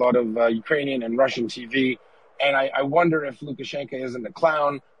obviously a lot of Ukrainian and Russian TV, and I wonder if Lukashenko isn't a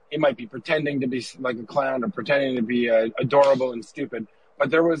clown. He might be pretending to be like a clown or pretending to be adorable and stupid. But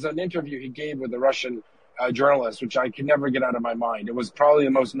there was an interview he gave with a Russian journalist, which I can never get out of my mind. It was probably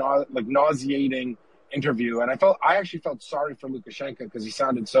the most nauseating interview, and I actually felt sorry for Lukashenko because he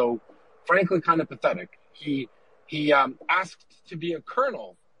sounded so, frankly, kind of pathetic. He asked to be a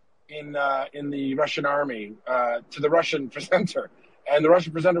colonel in the Russian army to the Russian presenter, and the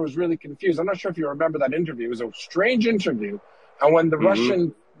Russian presenter was really confused. I'm not sure if you remember that interview. It was a strange interview, and when the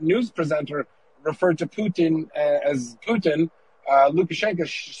Russian news presenter referred to Putin as Putin, Lukashenko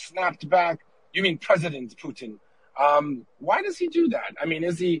snapped back, "You mean President Putin?" Why does he do that? I mean,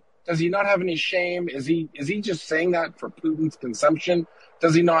 does he not have any shame? Is he just saying that for Putin's consumption?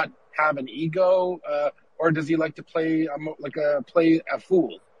 Does he not have an ego, or does he like to play a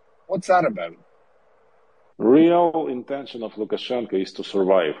fool? What's that about? Real intention of Lukashenko is to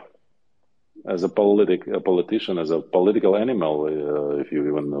survive as a politician, as a political animal, if you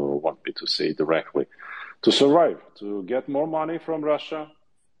even want me to say directly. To survive, to get more money from Russia.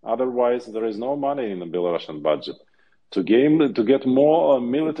 Otherwise, there is no money in the Belarusian budget. To get more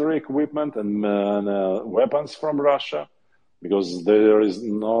military equipment and weapons from Russia, because there is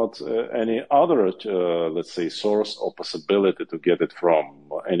not any other, let's say, source or possibility to get it from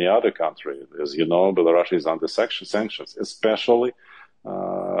any other country. As you know, Belarus is under sanctions, especially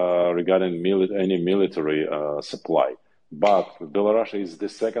regarding any military supply. But Belarus is the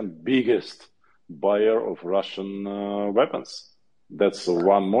second biggest buyer of Russian weapons. That's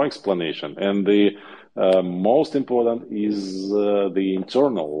one more explanation. And the most important is the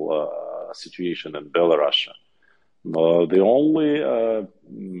internal situation in Belarus. The only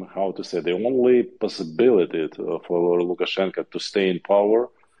possibility for Lukashenko to stay in power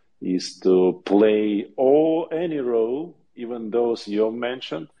is to play any role, even those you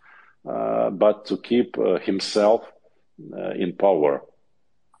mentioned, but to keep himself in power.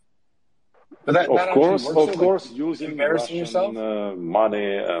 But that of course, using embarrassing Russian yourself?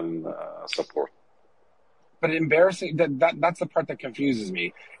 money and support. But embarrassing, that's the part that confuses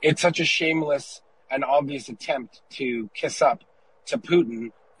me. It's such a shameless and obvious attempt to kiss up to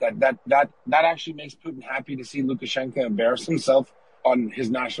Putin that actually makes Putin happy to see Lukashenko embarrass himself on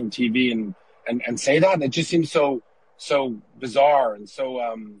his national TV and say that. It just seems so bizarre and so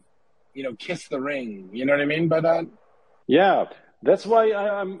kiss the ring. You know what I mean by that? Yeah. That's why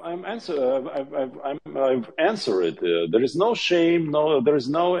I've answered. There is no shame. There is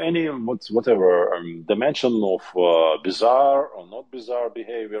no any whatever dimension of bizarre or not bizarre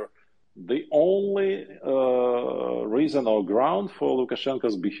behavior. The only reason or ground for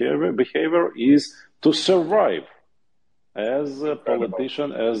Lukashenko's behavior is to survive as a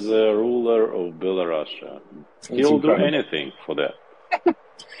politician, as a ruler of Belarus. He'll do anything for that.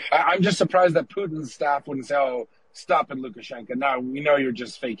 I'm just surprised that Putin's staff wouldn't say, "Oh, stop it, Lukashenko. Now we know you're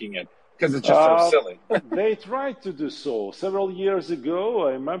just faking it," because it's just so silly. They tried to do so several years ago.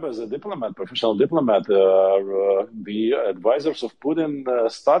 I remember as a professional diplomat, the advisors of Putin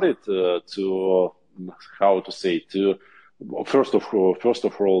started to first of all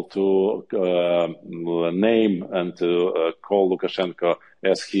to name and to call Lukashenko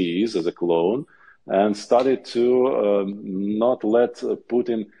as he is, as a clone, and started to not let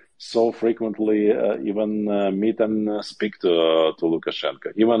Putin so frequently even meet and speak to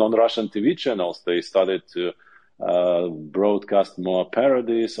Lukashenko. Even on Russian TV channels, they started to broadcast more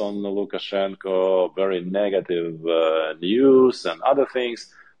parodies on Lukashenko, very negative news and other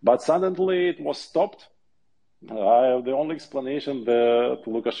things. But suddenly it was stopped. The only explanation that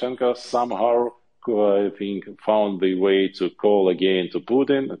Lukashenko somehow, I think, found the way to call again to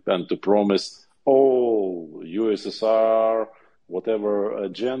Putin and to promise all USSR, whatever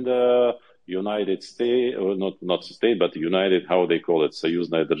agenda, United States, or not state, but United, how they call it,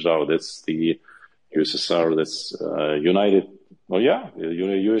 Союзная держава, that's the USSR, that's United,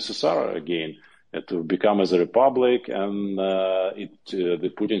 USSR again, to become as a republic, and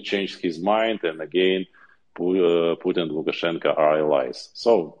the Putin changed his mind, and again, Putin and Lukashenko are allies.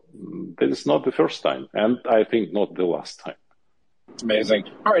 So this is not the first time, and I think not the last time. Amazing.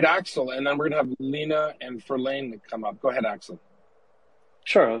 All right, Axel, and then we're going to have Lena and Verlaine come up. Go ahead, Axel.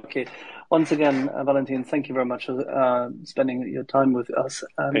 Sure. Okay. Once again, Valentyn, thank you very much for spending your time with us.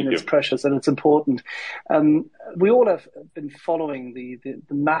 It's precious and it's important. We all have been following the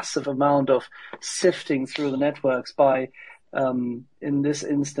massive amount of sifting through the networks by, in this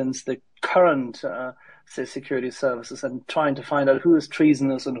instance, the current security services, and trying to find out who is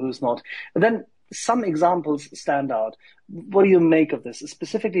treasonous and who's not. And then some examples stand out. What do you make of this?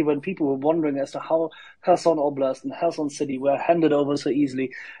 Specifically when people were wondering as to how Kherson Oblast and Kherson City were handed over so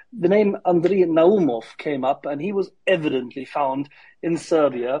easily, the name Andriy Naumov came up, and he was evidently found in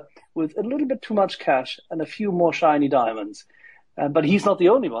Serbia with a little bit too much cash and a few more shiny diamonds. But he's not the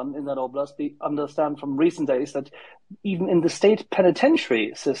only one in that oblast. We understand from recent days that even in the state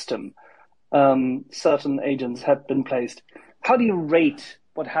penitentiary system, certain agents have been placed. How do you rate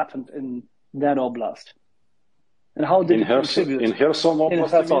what happened in that oblast? And how did it contribute? In Kherson Oblast? In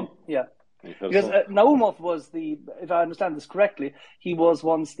Kherson, yeah. Because Naumov was if I understand this correctly, he was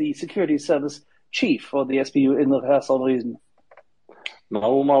once the security service chief for the SBU in the Kherson region.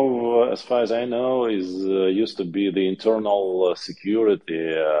 Naumov, as far as I know, used to be the internal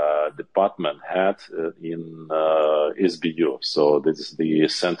security department head in SBU. So this is the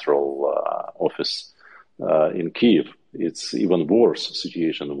central office in Kiev. It's even worse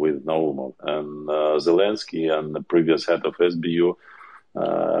situation with Naumov. And Zelensky and the previous head of SBU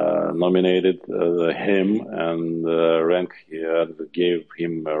nominated him and gave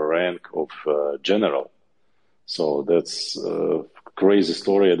him a rank of general. So that's a crazy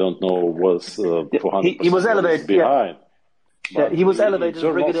story. I don't know what's 400% he was elevated behind. Yeah, he was elevated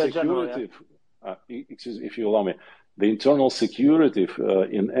to brigadier general. If you allow me, the internal security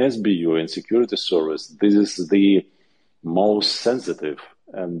in SBU, in security service, this is the most sensitive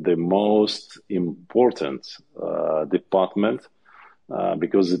and the most important department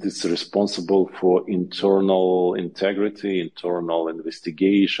because it is responsible for internal integrity, internal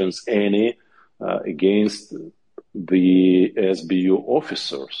investigations, against the SBU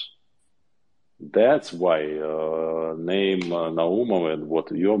officers. That's why name Naumov and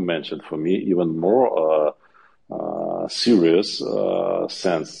what you mentioned for me even more serious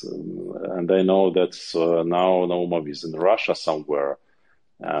sense. And I know that now Naumov is in Russia somewhere,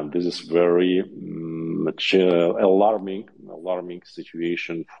 and this is very much alarming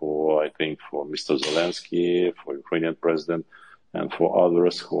situation for Mr. Zelensky, for Ukrainian president, and for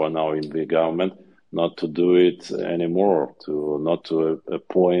others who are now in the government, not to do it anymore, not to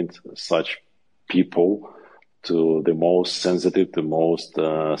appoint such people to the most sensitive, the most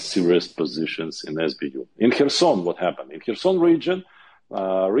serious positions in SBU. In Kherson, what happened? In Kherson region,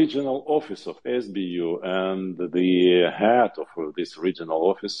 regional office of SBU and the head of this regional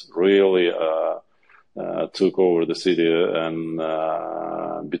office really took over the city and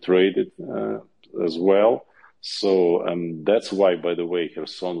betrayed it as well. So that's why, by the way,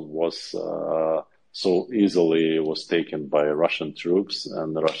 Kherson was so easily was taken by Russian troops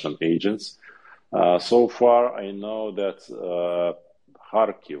and Russian agents. So far, I know that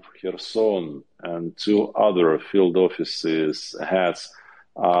Kharkiv, Kherson, and 2 other field offices heads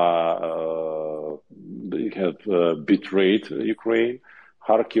they have betrayed Ukraine.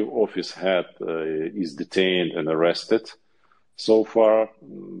 Kharkiv office head is detained and arrested. So far,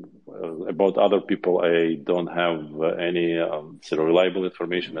 about other people, I don't have any reliable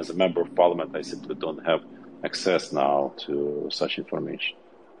information. As a member of parliament, I simply don't have access now to such information.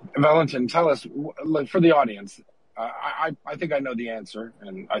 Valentyn, tell us, for the audience, I think I know the answer,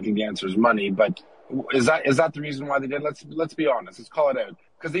 and I think the answer is money, but is that the reason why they did? Let's be honest. Let's call it out.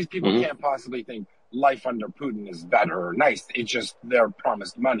 Because these people can't possibly think life under Putin is better or nice. It's just they're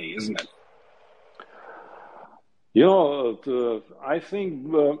promised money, isn't it? I think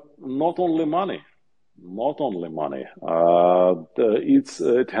not only money, Not only money.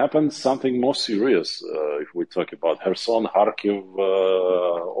 It happened something more serious. If we talk about Kherson, Kharkiv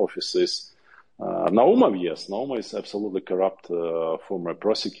offices, Naumov, yes, Naumov is absolutely corrupt former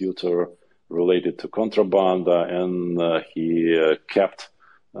prosecutor related to contraband, and he kept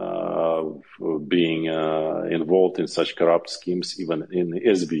being involved in such corrupt schemes even in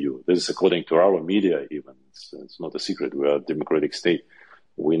SBU. This is according to our media even. It's not a secret. We are a democratic state.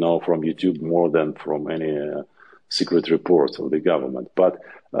 We know from YouTube more than from any secret report of the government. But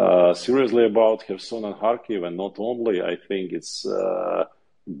seriously about Kherson and Kharkiv, and not only, I think it's a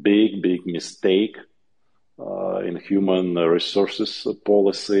big mistake in human resources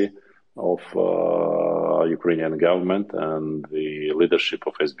policy of Ukrainian government and the leadership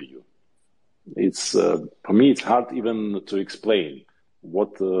of SBU. It's for me, it's hard even to explain.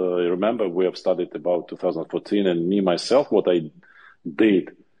 What I remember, we have studied about 2014, and me myself, what I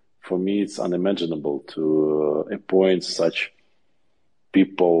did. For me, it's unimaginable to appoint such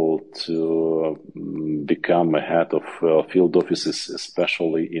people to become a head of field offices,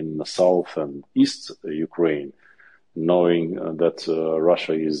 especially in the south and east Ukraine, knowing that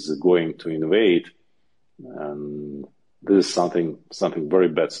Russia is going to invade. And this is something very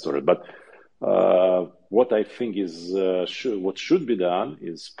bad story. But what I think is what should be done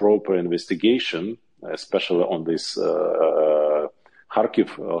is proper investigation, especially on this Kharkiv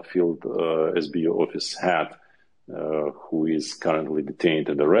field SBU office head, who is currently detained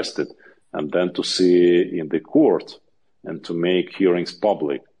and arrested, and then to see in the court and to make hearings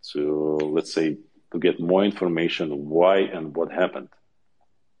public, to, let's say, to get more information why and what happened.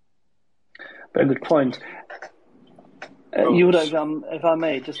 Very good point. Yuda, if I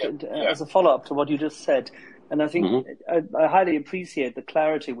may, just as a follow-up to what you just said, and I think I highly appreciate the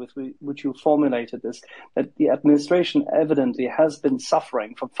clarity with which you formulated this, that the administration evidently has been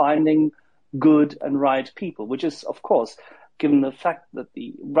suffering from finding good and right people, which is, of course, given the fact that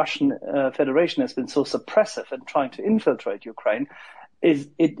the Russian Federation has been so suppressive in trying to infiltrate Ukraine,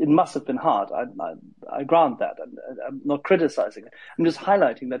 it must have been hard. I grant that, and I'm not criticizing it. I'm just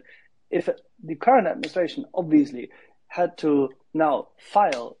highlighting that if the current administration obviously had to now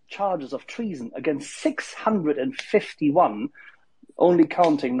file charges of treason against 651, only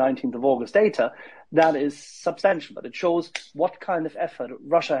counting 19th of August data, that is substantial. But it shows what kind of effort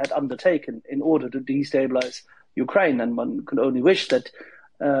Russia had undertaken in order to destabilize Ukraine. And one could only wish that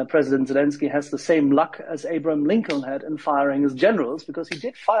President Zelensky has the same luck as Abraham Lincoln had in firing his generals, because he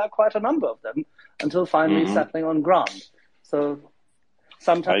did fire quite a number of them until finally settling on ground. So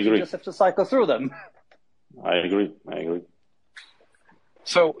sometimes you just have to cycle through them. I agree.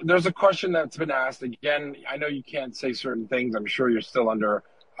 So there's a question that's been asked. Again, I know you can't say certain things. I'm sure you're still under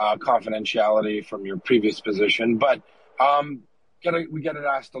confidentiality from your previous position, but we get it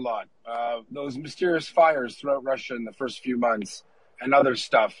asked a lot. Those mysterious fires throughout Russia in the first few months and other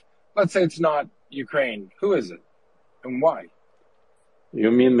stuff. Let's say it's not Ukraine. Who is it and why? You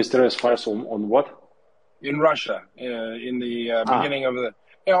mean mysterious fires on what? In Russia, in the beginning of the...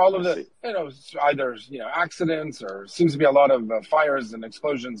 all of the, either, accidents, or seems to be a lot of fires and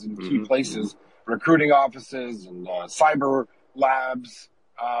explosions in key places, recruiting offices and cyber labs.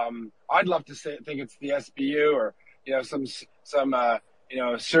 I'd love to think it's the SBU or, some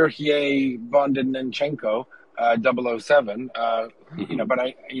Sergei Nalyvaichenko, 007. But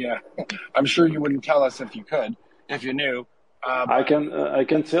I'm sure you wouldn't tell us if you knew. I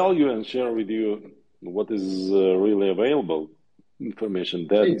can tell you and share with you what is really available. Information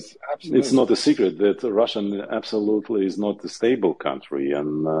that Please, it's not a secret that Russia absolutely is not a stable country,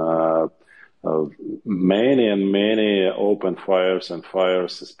 and many open fires,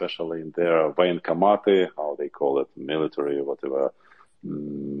 especially in their voenkomаты, how they call it, military, whatever,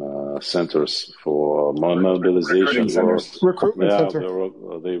 centers for mobilization,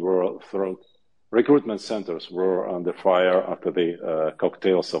 recruitment centers were under fire after the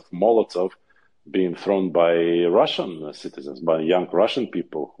cocktails of Molotov being thrown by Russian citizens, by young Russian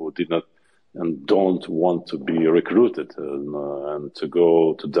people who did not and don't want to be recruited and to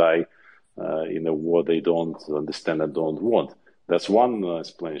go to die in a war they don't understand and don't want. That's one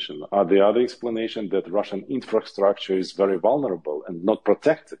explanation. The other explanation that Russian infrastructure is very vulnerable and not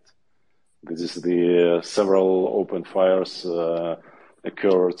protected. This is the several open fires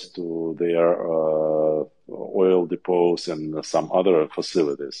occurred to their oil depots and some other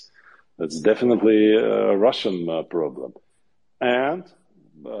facilities. That's definitely a Russian problem. And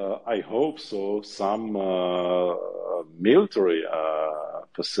I hope so some military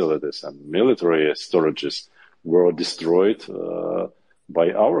facilities and military storages were destroyed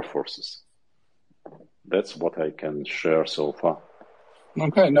by our forces. That's what I can share so far.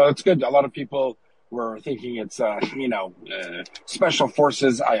 Okay, no, that's good. A lot of people we're thinking it's, special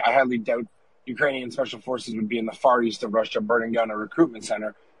forces. I highly doubt Ukrainian special forces would be in the far east of Russia burning down a recruitment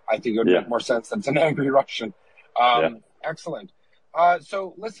center. I think it would make more sense that it's an angry Russian. Excellent.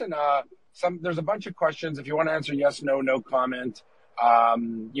 So listen, there's a bunch of questions. If you want to answer yes, no comment.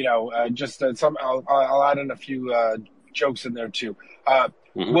 I'll add in a few jokes in there too.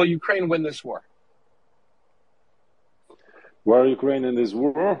 Will Ukraine win this war? Where Ukraine in this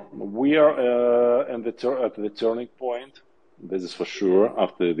war? We are at the turning point. This is for sure,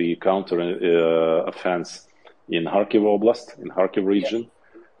 after the counter offense in Kharkiv Oblast, in Kharkiv region.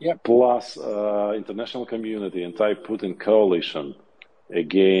 Plus international community, anti-Putin coalition,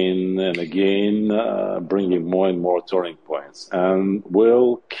 again and again, bringing more and more turning points. And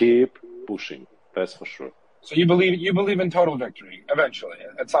we'll keep pushing, that's for sure. So you believe in total victory, eventually,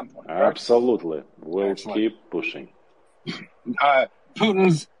 at some point, right? Absolutely. We'll keep pushing.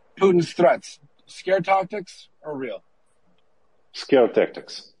 Putin's threats, scare tactics or real? Scare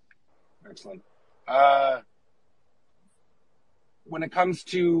tactics. Excellent. When it comes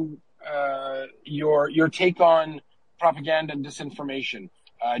to your take on propaganda and disinformation,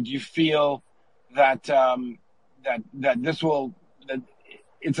 do you feel that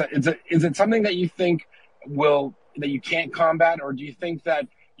is it something that you think that you can't combat, or do you think that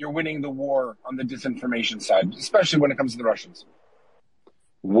you're winning the war on the disinformation side, especially when it comes to the Russians?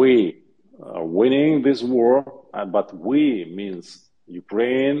 We are winning this war, but we means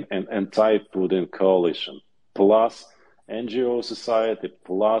Ukraine and anti-Putin coalition, plus NGO society,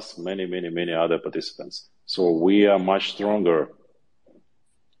 plus many, many, many other participants. So we are much stronger.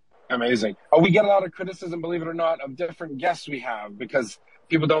 Amazing. We get a lot of criticism, believe it or not, of different guests we have because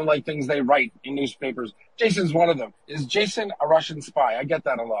people don't like things they write in newspapers. Jason's one of them. Is Jason a Russian spy? I get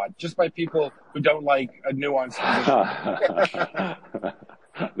that a lot, just by people who don't like a nuanced position.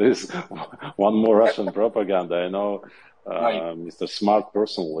 This one more Russian propaganda. I know Mr. Smart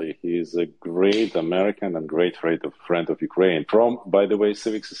personally. He is a great American and great friend of Ukraine. From, by the way,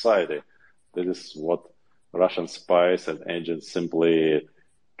 civic society. That is what Russian spies and agents simply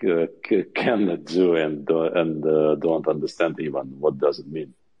cannot do and don't understand even what does it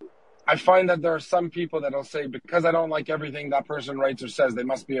mean. I find that there are some people that will say, because I don't like everything that person writes or says, they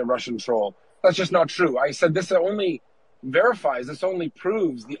must be a Russian troll. That's just not true. I said this only verifies, this only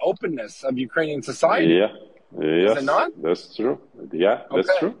proves the openness of Ukrainian society. Yeah. Yes, is it not? That's true. Yeah, that's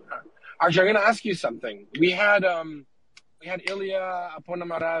true. Actually, I'm going to ask you something. We had Ilya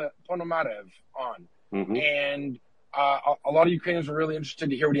Ponomarev on, and a lot of Ukrainians were really interested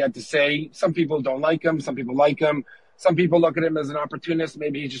to hear what he had to say. Some people don't like him. Some people like him. Some people look at him as an opportunist.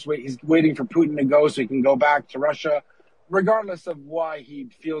 Maybe he's waiting for Putin to go so he can go back to Russia. Regardless of why he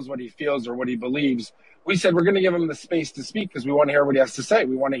feels what he feels or what he believes, we said we're going to give him the space to speak because we want to hear what he has to say.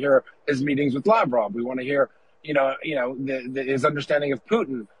 We want to hear his meetings with Lavrov. We want to hear, his understanding of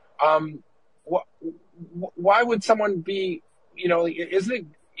Putin. Why would someone be, isn't it,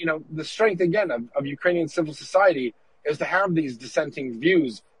 the strength again of Ukrainian civil society is to have these dissenting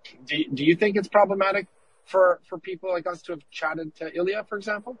views. Do you think it's problematic for people like us to have chatted to Ilya, for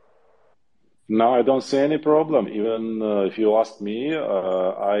example? No, I don't see any problem. Even if you ask me,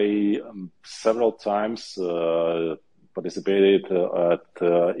 I several times participated at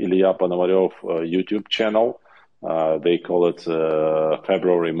Ilya Ponomarev YouTube channel. They call it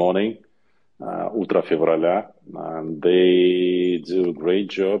February morning, Утро февраля. And they do a great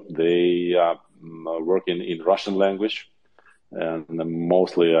job. They are working in Russian language. And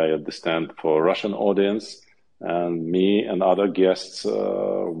mostly I understand for Russian audience. And me and other guests,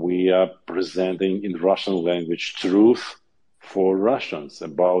 we are presenting in Russian language truth for Russians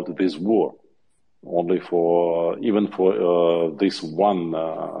about this war. Even for this one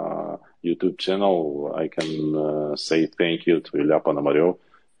YouTube channel, I can say thank you to Ilya Ponomarev,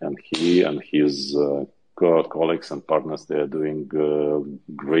 and he and his colleagues and partners. They are doing a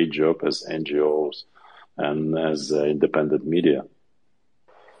great job as NGOs and as independent media.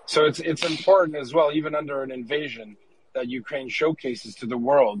 So it's important as well, even under an invasion, that Ukraine showcases to the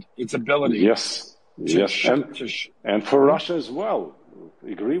world its ability. Yes, and for Russia as well.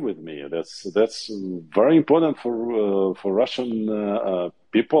 Agree with me. That's very important for Russian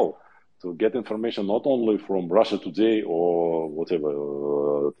people to get information not only from Russia Today or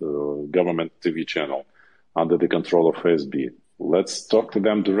whatever government TV channel under the control of FSB. Let's talk to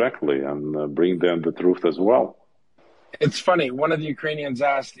them directly and bring them the truth as well. It's funny. One of the Ukrainians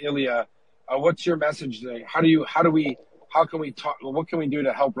asked Ilya, "What's your message today? How can we talk? What can we do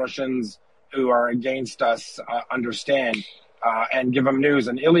to help Russians who are against us understand and give them news?"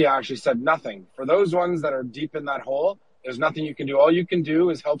 And Ilya actually said nothing. For those ones that are deep in that hole, there's nothing you can do. All you can do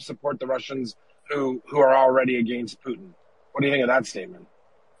is help support the Russians who are already against Putin. What do you think of that statement?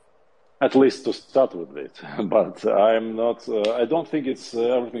 At least to start with it, but I'm not. I don't think it's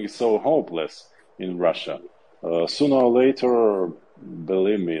everything is so hopeless in Russia. Sooner or later,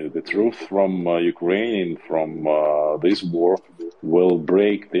 believe me, the truth from Ukraine, from this war, will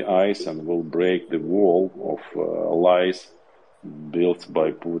break the ice and will break the wall of lies built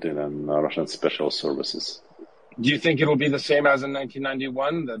by Putin and Russian special services. Do you think it'll be the same as in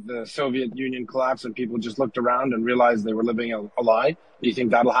 1991, that the Soviet Union collapsed and people just looked around and realized they were living a lie? Do you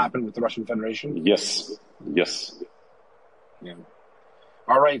think that'll happen with the Russian Federation? Yes. Yeah.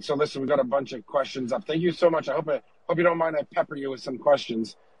 All right. So listen, we've got a bunch of questions up. Thank you so much. I hope you don't mind I pepper you with some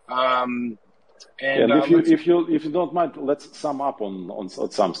questions. And if you don't mind, let's sum up on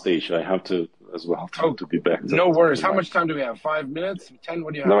at some stage. I have to as well to be back. No worries. How much time do we have? 5 minutes? 10?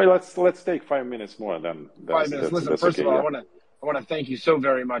 What do you have? No, let's take 5 minutes more. Then 5 minutes. Listen, first of all, I want to thank you so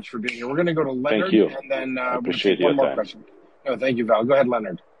very much for being here. We're going to go to Leonard, and then we'll take one more question. No, thank you, Val. Go ahead,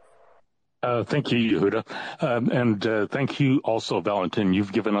 Leonard. Thank you, Yehuda. And thank you also, Valentyn.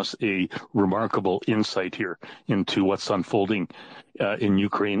 You've given us a remarkable insight here into what's unfolding in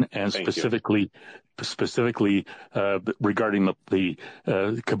Ukraine, and specifically regarding the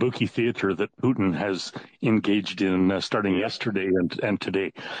kabuki theater that Putin has engaged in starting yesterday and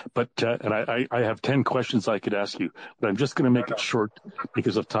today. But and I have 10 questions I could ask you, but I'm just going to make it short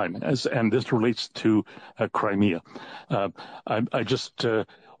because of time. And this relates to Crimea. I just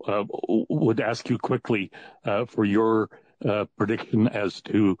would ask you quickly for your prediction as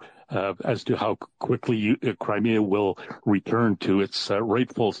to how quickly Crimea will return to its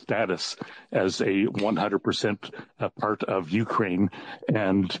rightful status as a 100% part of Ukraine.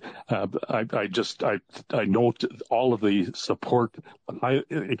 And I note all of the support,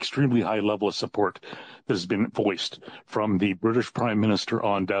 extremely high level of support that has been voiced from the British Prime Minister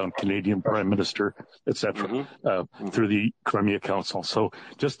on down, Canadian Prime Minister, etc., through the Crimea Council. So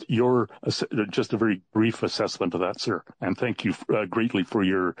just a very brief assessment of that, sir. And thank you greatly for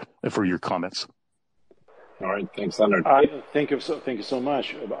your comments. All right, thanks, Leonard. Thank you so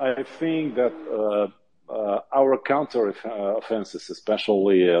much. I think that our counter offenses,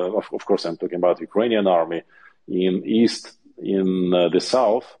 especially, of course, I'm talking about Ukrainian army in east, in the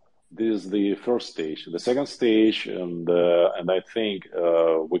south. This is the first stage. The second stage, and I think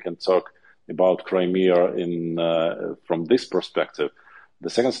we can talk about Crimea from this perspective. The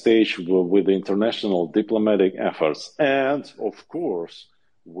second stage with the international diplomatic efforts, and of course,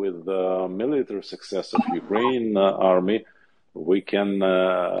 with the military success of Ukrainian army, we can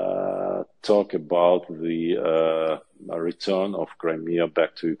talk about the return of Crimea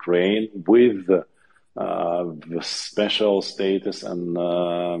back to Ukraine with the special status and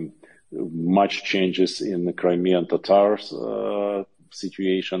much changes in the Crimean Tatars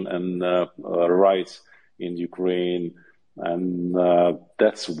situation and rights in Ukraine. And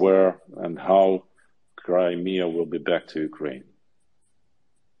that's where and how Crimea will be back to Ukraine.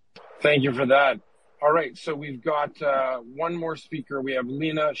 Thank you for that. All right, so we've got one more speaker. We have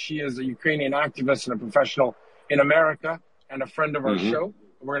Lena. She is a Ukrainian activist and a professional in America and a friend of our show.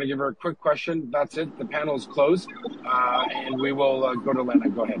 We're going to give her a quick question. That's it. The panel is closed, and we will go to Lena.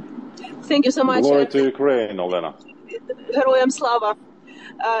 Go ahead. Thank you so much. Glory to Ukraine, Олена. Героям слава.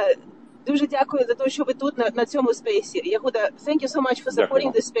 Дуже дякую за те, що ви тут на цьому спейсі. Yehuda, thank you so much for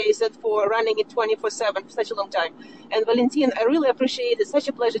supporting the space and for running it 24/7 for such a long time. And Valentyn, I really appreciate it. It's such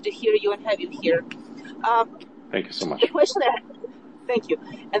a pleasure to hear you and have you here. Thank you so much. Thank you.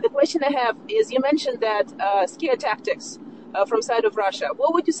 And the question I have is, you mentioned that scare tactics from side of Russia. What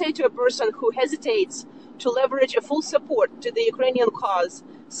would you say to a person who hesitates to leverage a full support to the Ukrainian cause,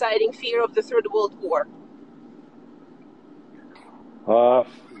 citing fear of the Third World War?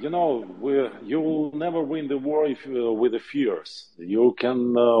 You will never win the war with the fears. You can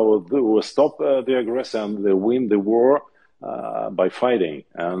stop the aggression and win the war by fighting.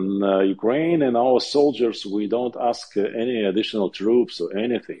 And Ukraine and our soldiers, we don't ask any additional troops or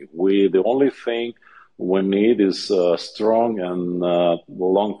anything. The only thing we need is strong and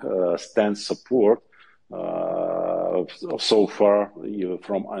long-stand support so far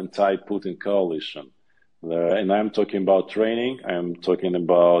from anti-Putin coalition. And I'm talking about training, I'm talking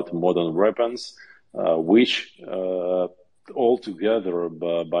about modern weapons, which all together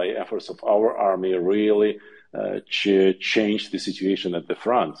by efforts of our army really changed the situation at the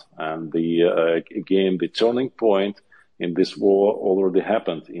front. And again, the turning point in this war already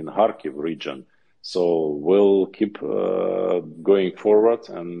happened in Kharkiv region. So we'll keep going forward,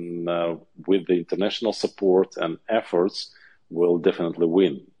 and with the international support and efforts, we'll definitely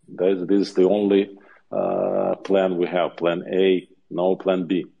win. This is the only plan we have. Plan A, no plan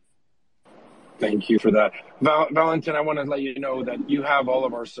B. Thank you for that. Valentyn, I want to let you know that you have all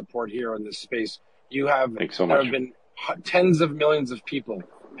of our support here in this space. Thanks so much. There have been tens of millions of people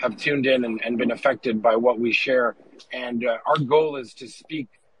have tuned in and been affected by what we share. And our goal is to speak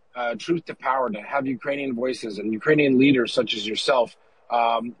truth to power, to have Ukrainian voices and Ukrainian leaders such as yourself.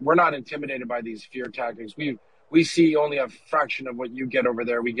 We're not intimidated by these fear tactics. We see only a fraction of what you get over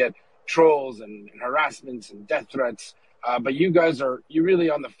there. We get trolls and harassments and death threats. But you guys you're really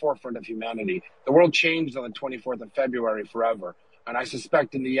on the forefront of humanity. The world changed on the 24th of February forever. And I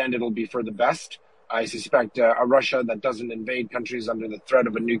suspect in the end it'll be for the best. I suspect a Russia that doesn't invade countries under the threat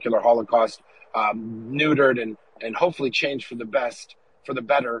of a nuclear holocaust, neutered and hopefully changed for the best, for the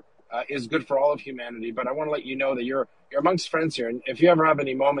better, is good for all of humanity. But I want to let you know that you're amongst friends here. And if you ever have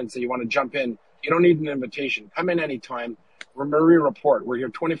any moments that you want to jump in, you don't need an invitation. Come in anytime. We're Maria Report. We're here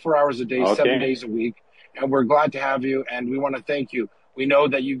 24 hours a day, 7 days a week. And we're glad to have you. And we want to thank you. We know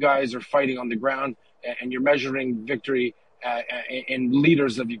that you guys are fighting on the ground and you're measuring victory in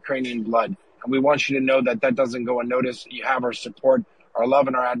liters of Ukrainian blood. And we want you to know that that doesn't go unnoticed. You have our support, our love,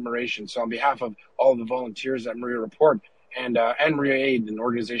 and our admiration. So on behalf of all the volunteers at Maria Report and Maria Aid, an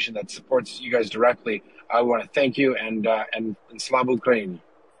organization that supports you guys directly, I want to thank you and Slava Ukraini.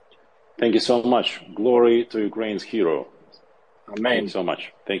 Thank you so much. Glory to Ukraine's hero. Amen. Thank you so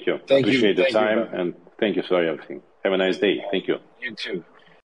much. Thank you. Thank Appreciate you. the time and thank you for everything. Have a nice day. Thank you. You too.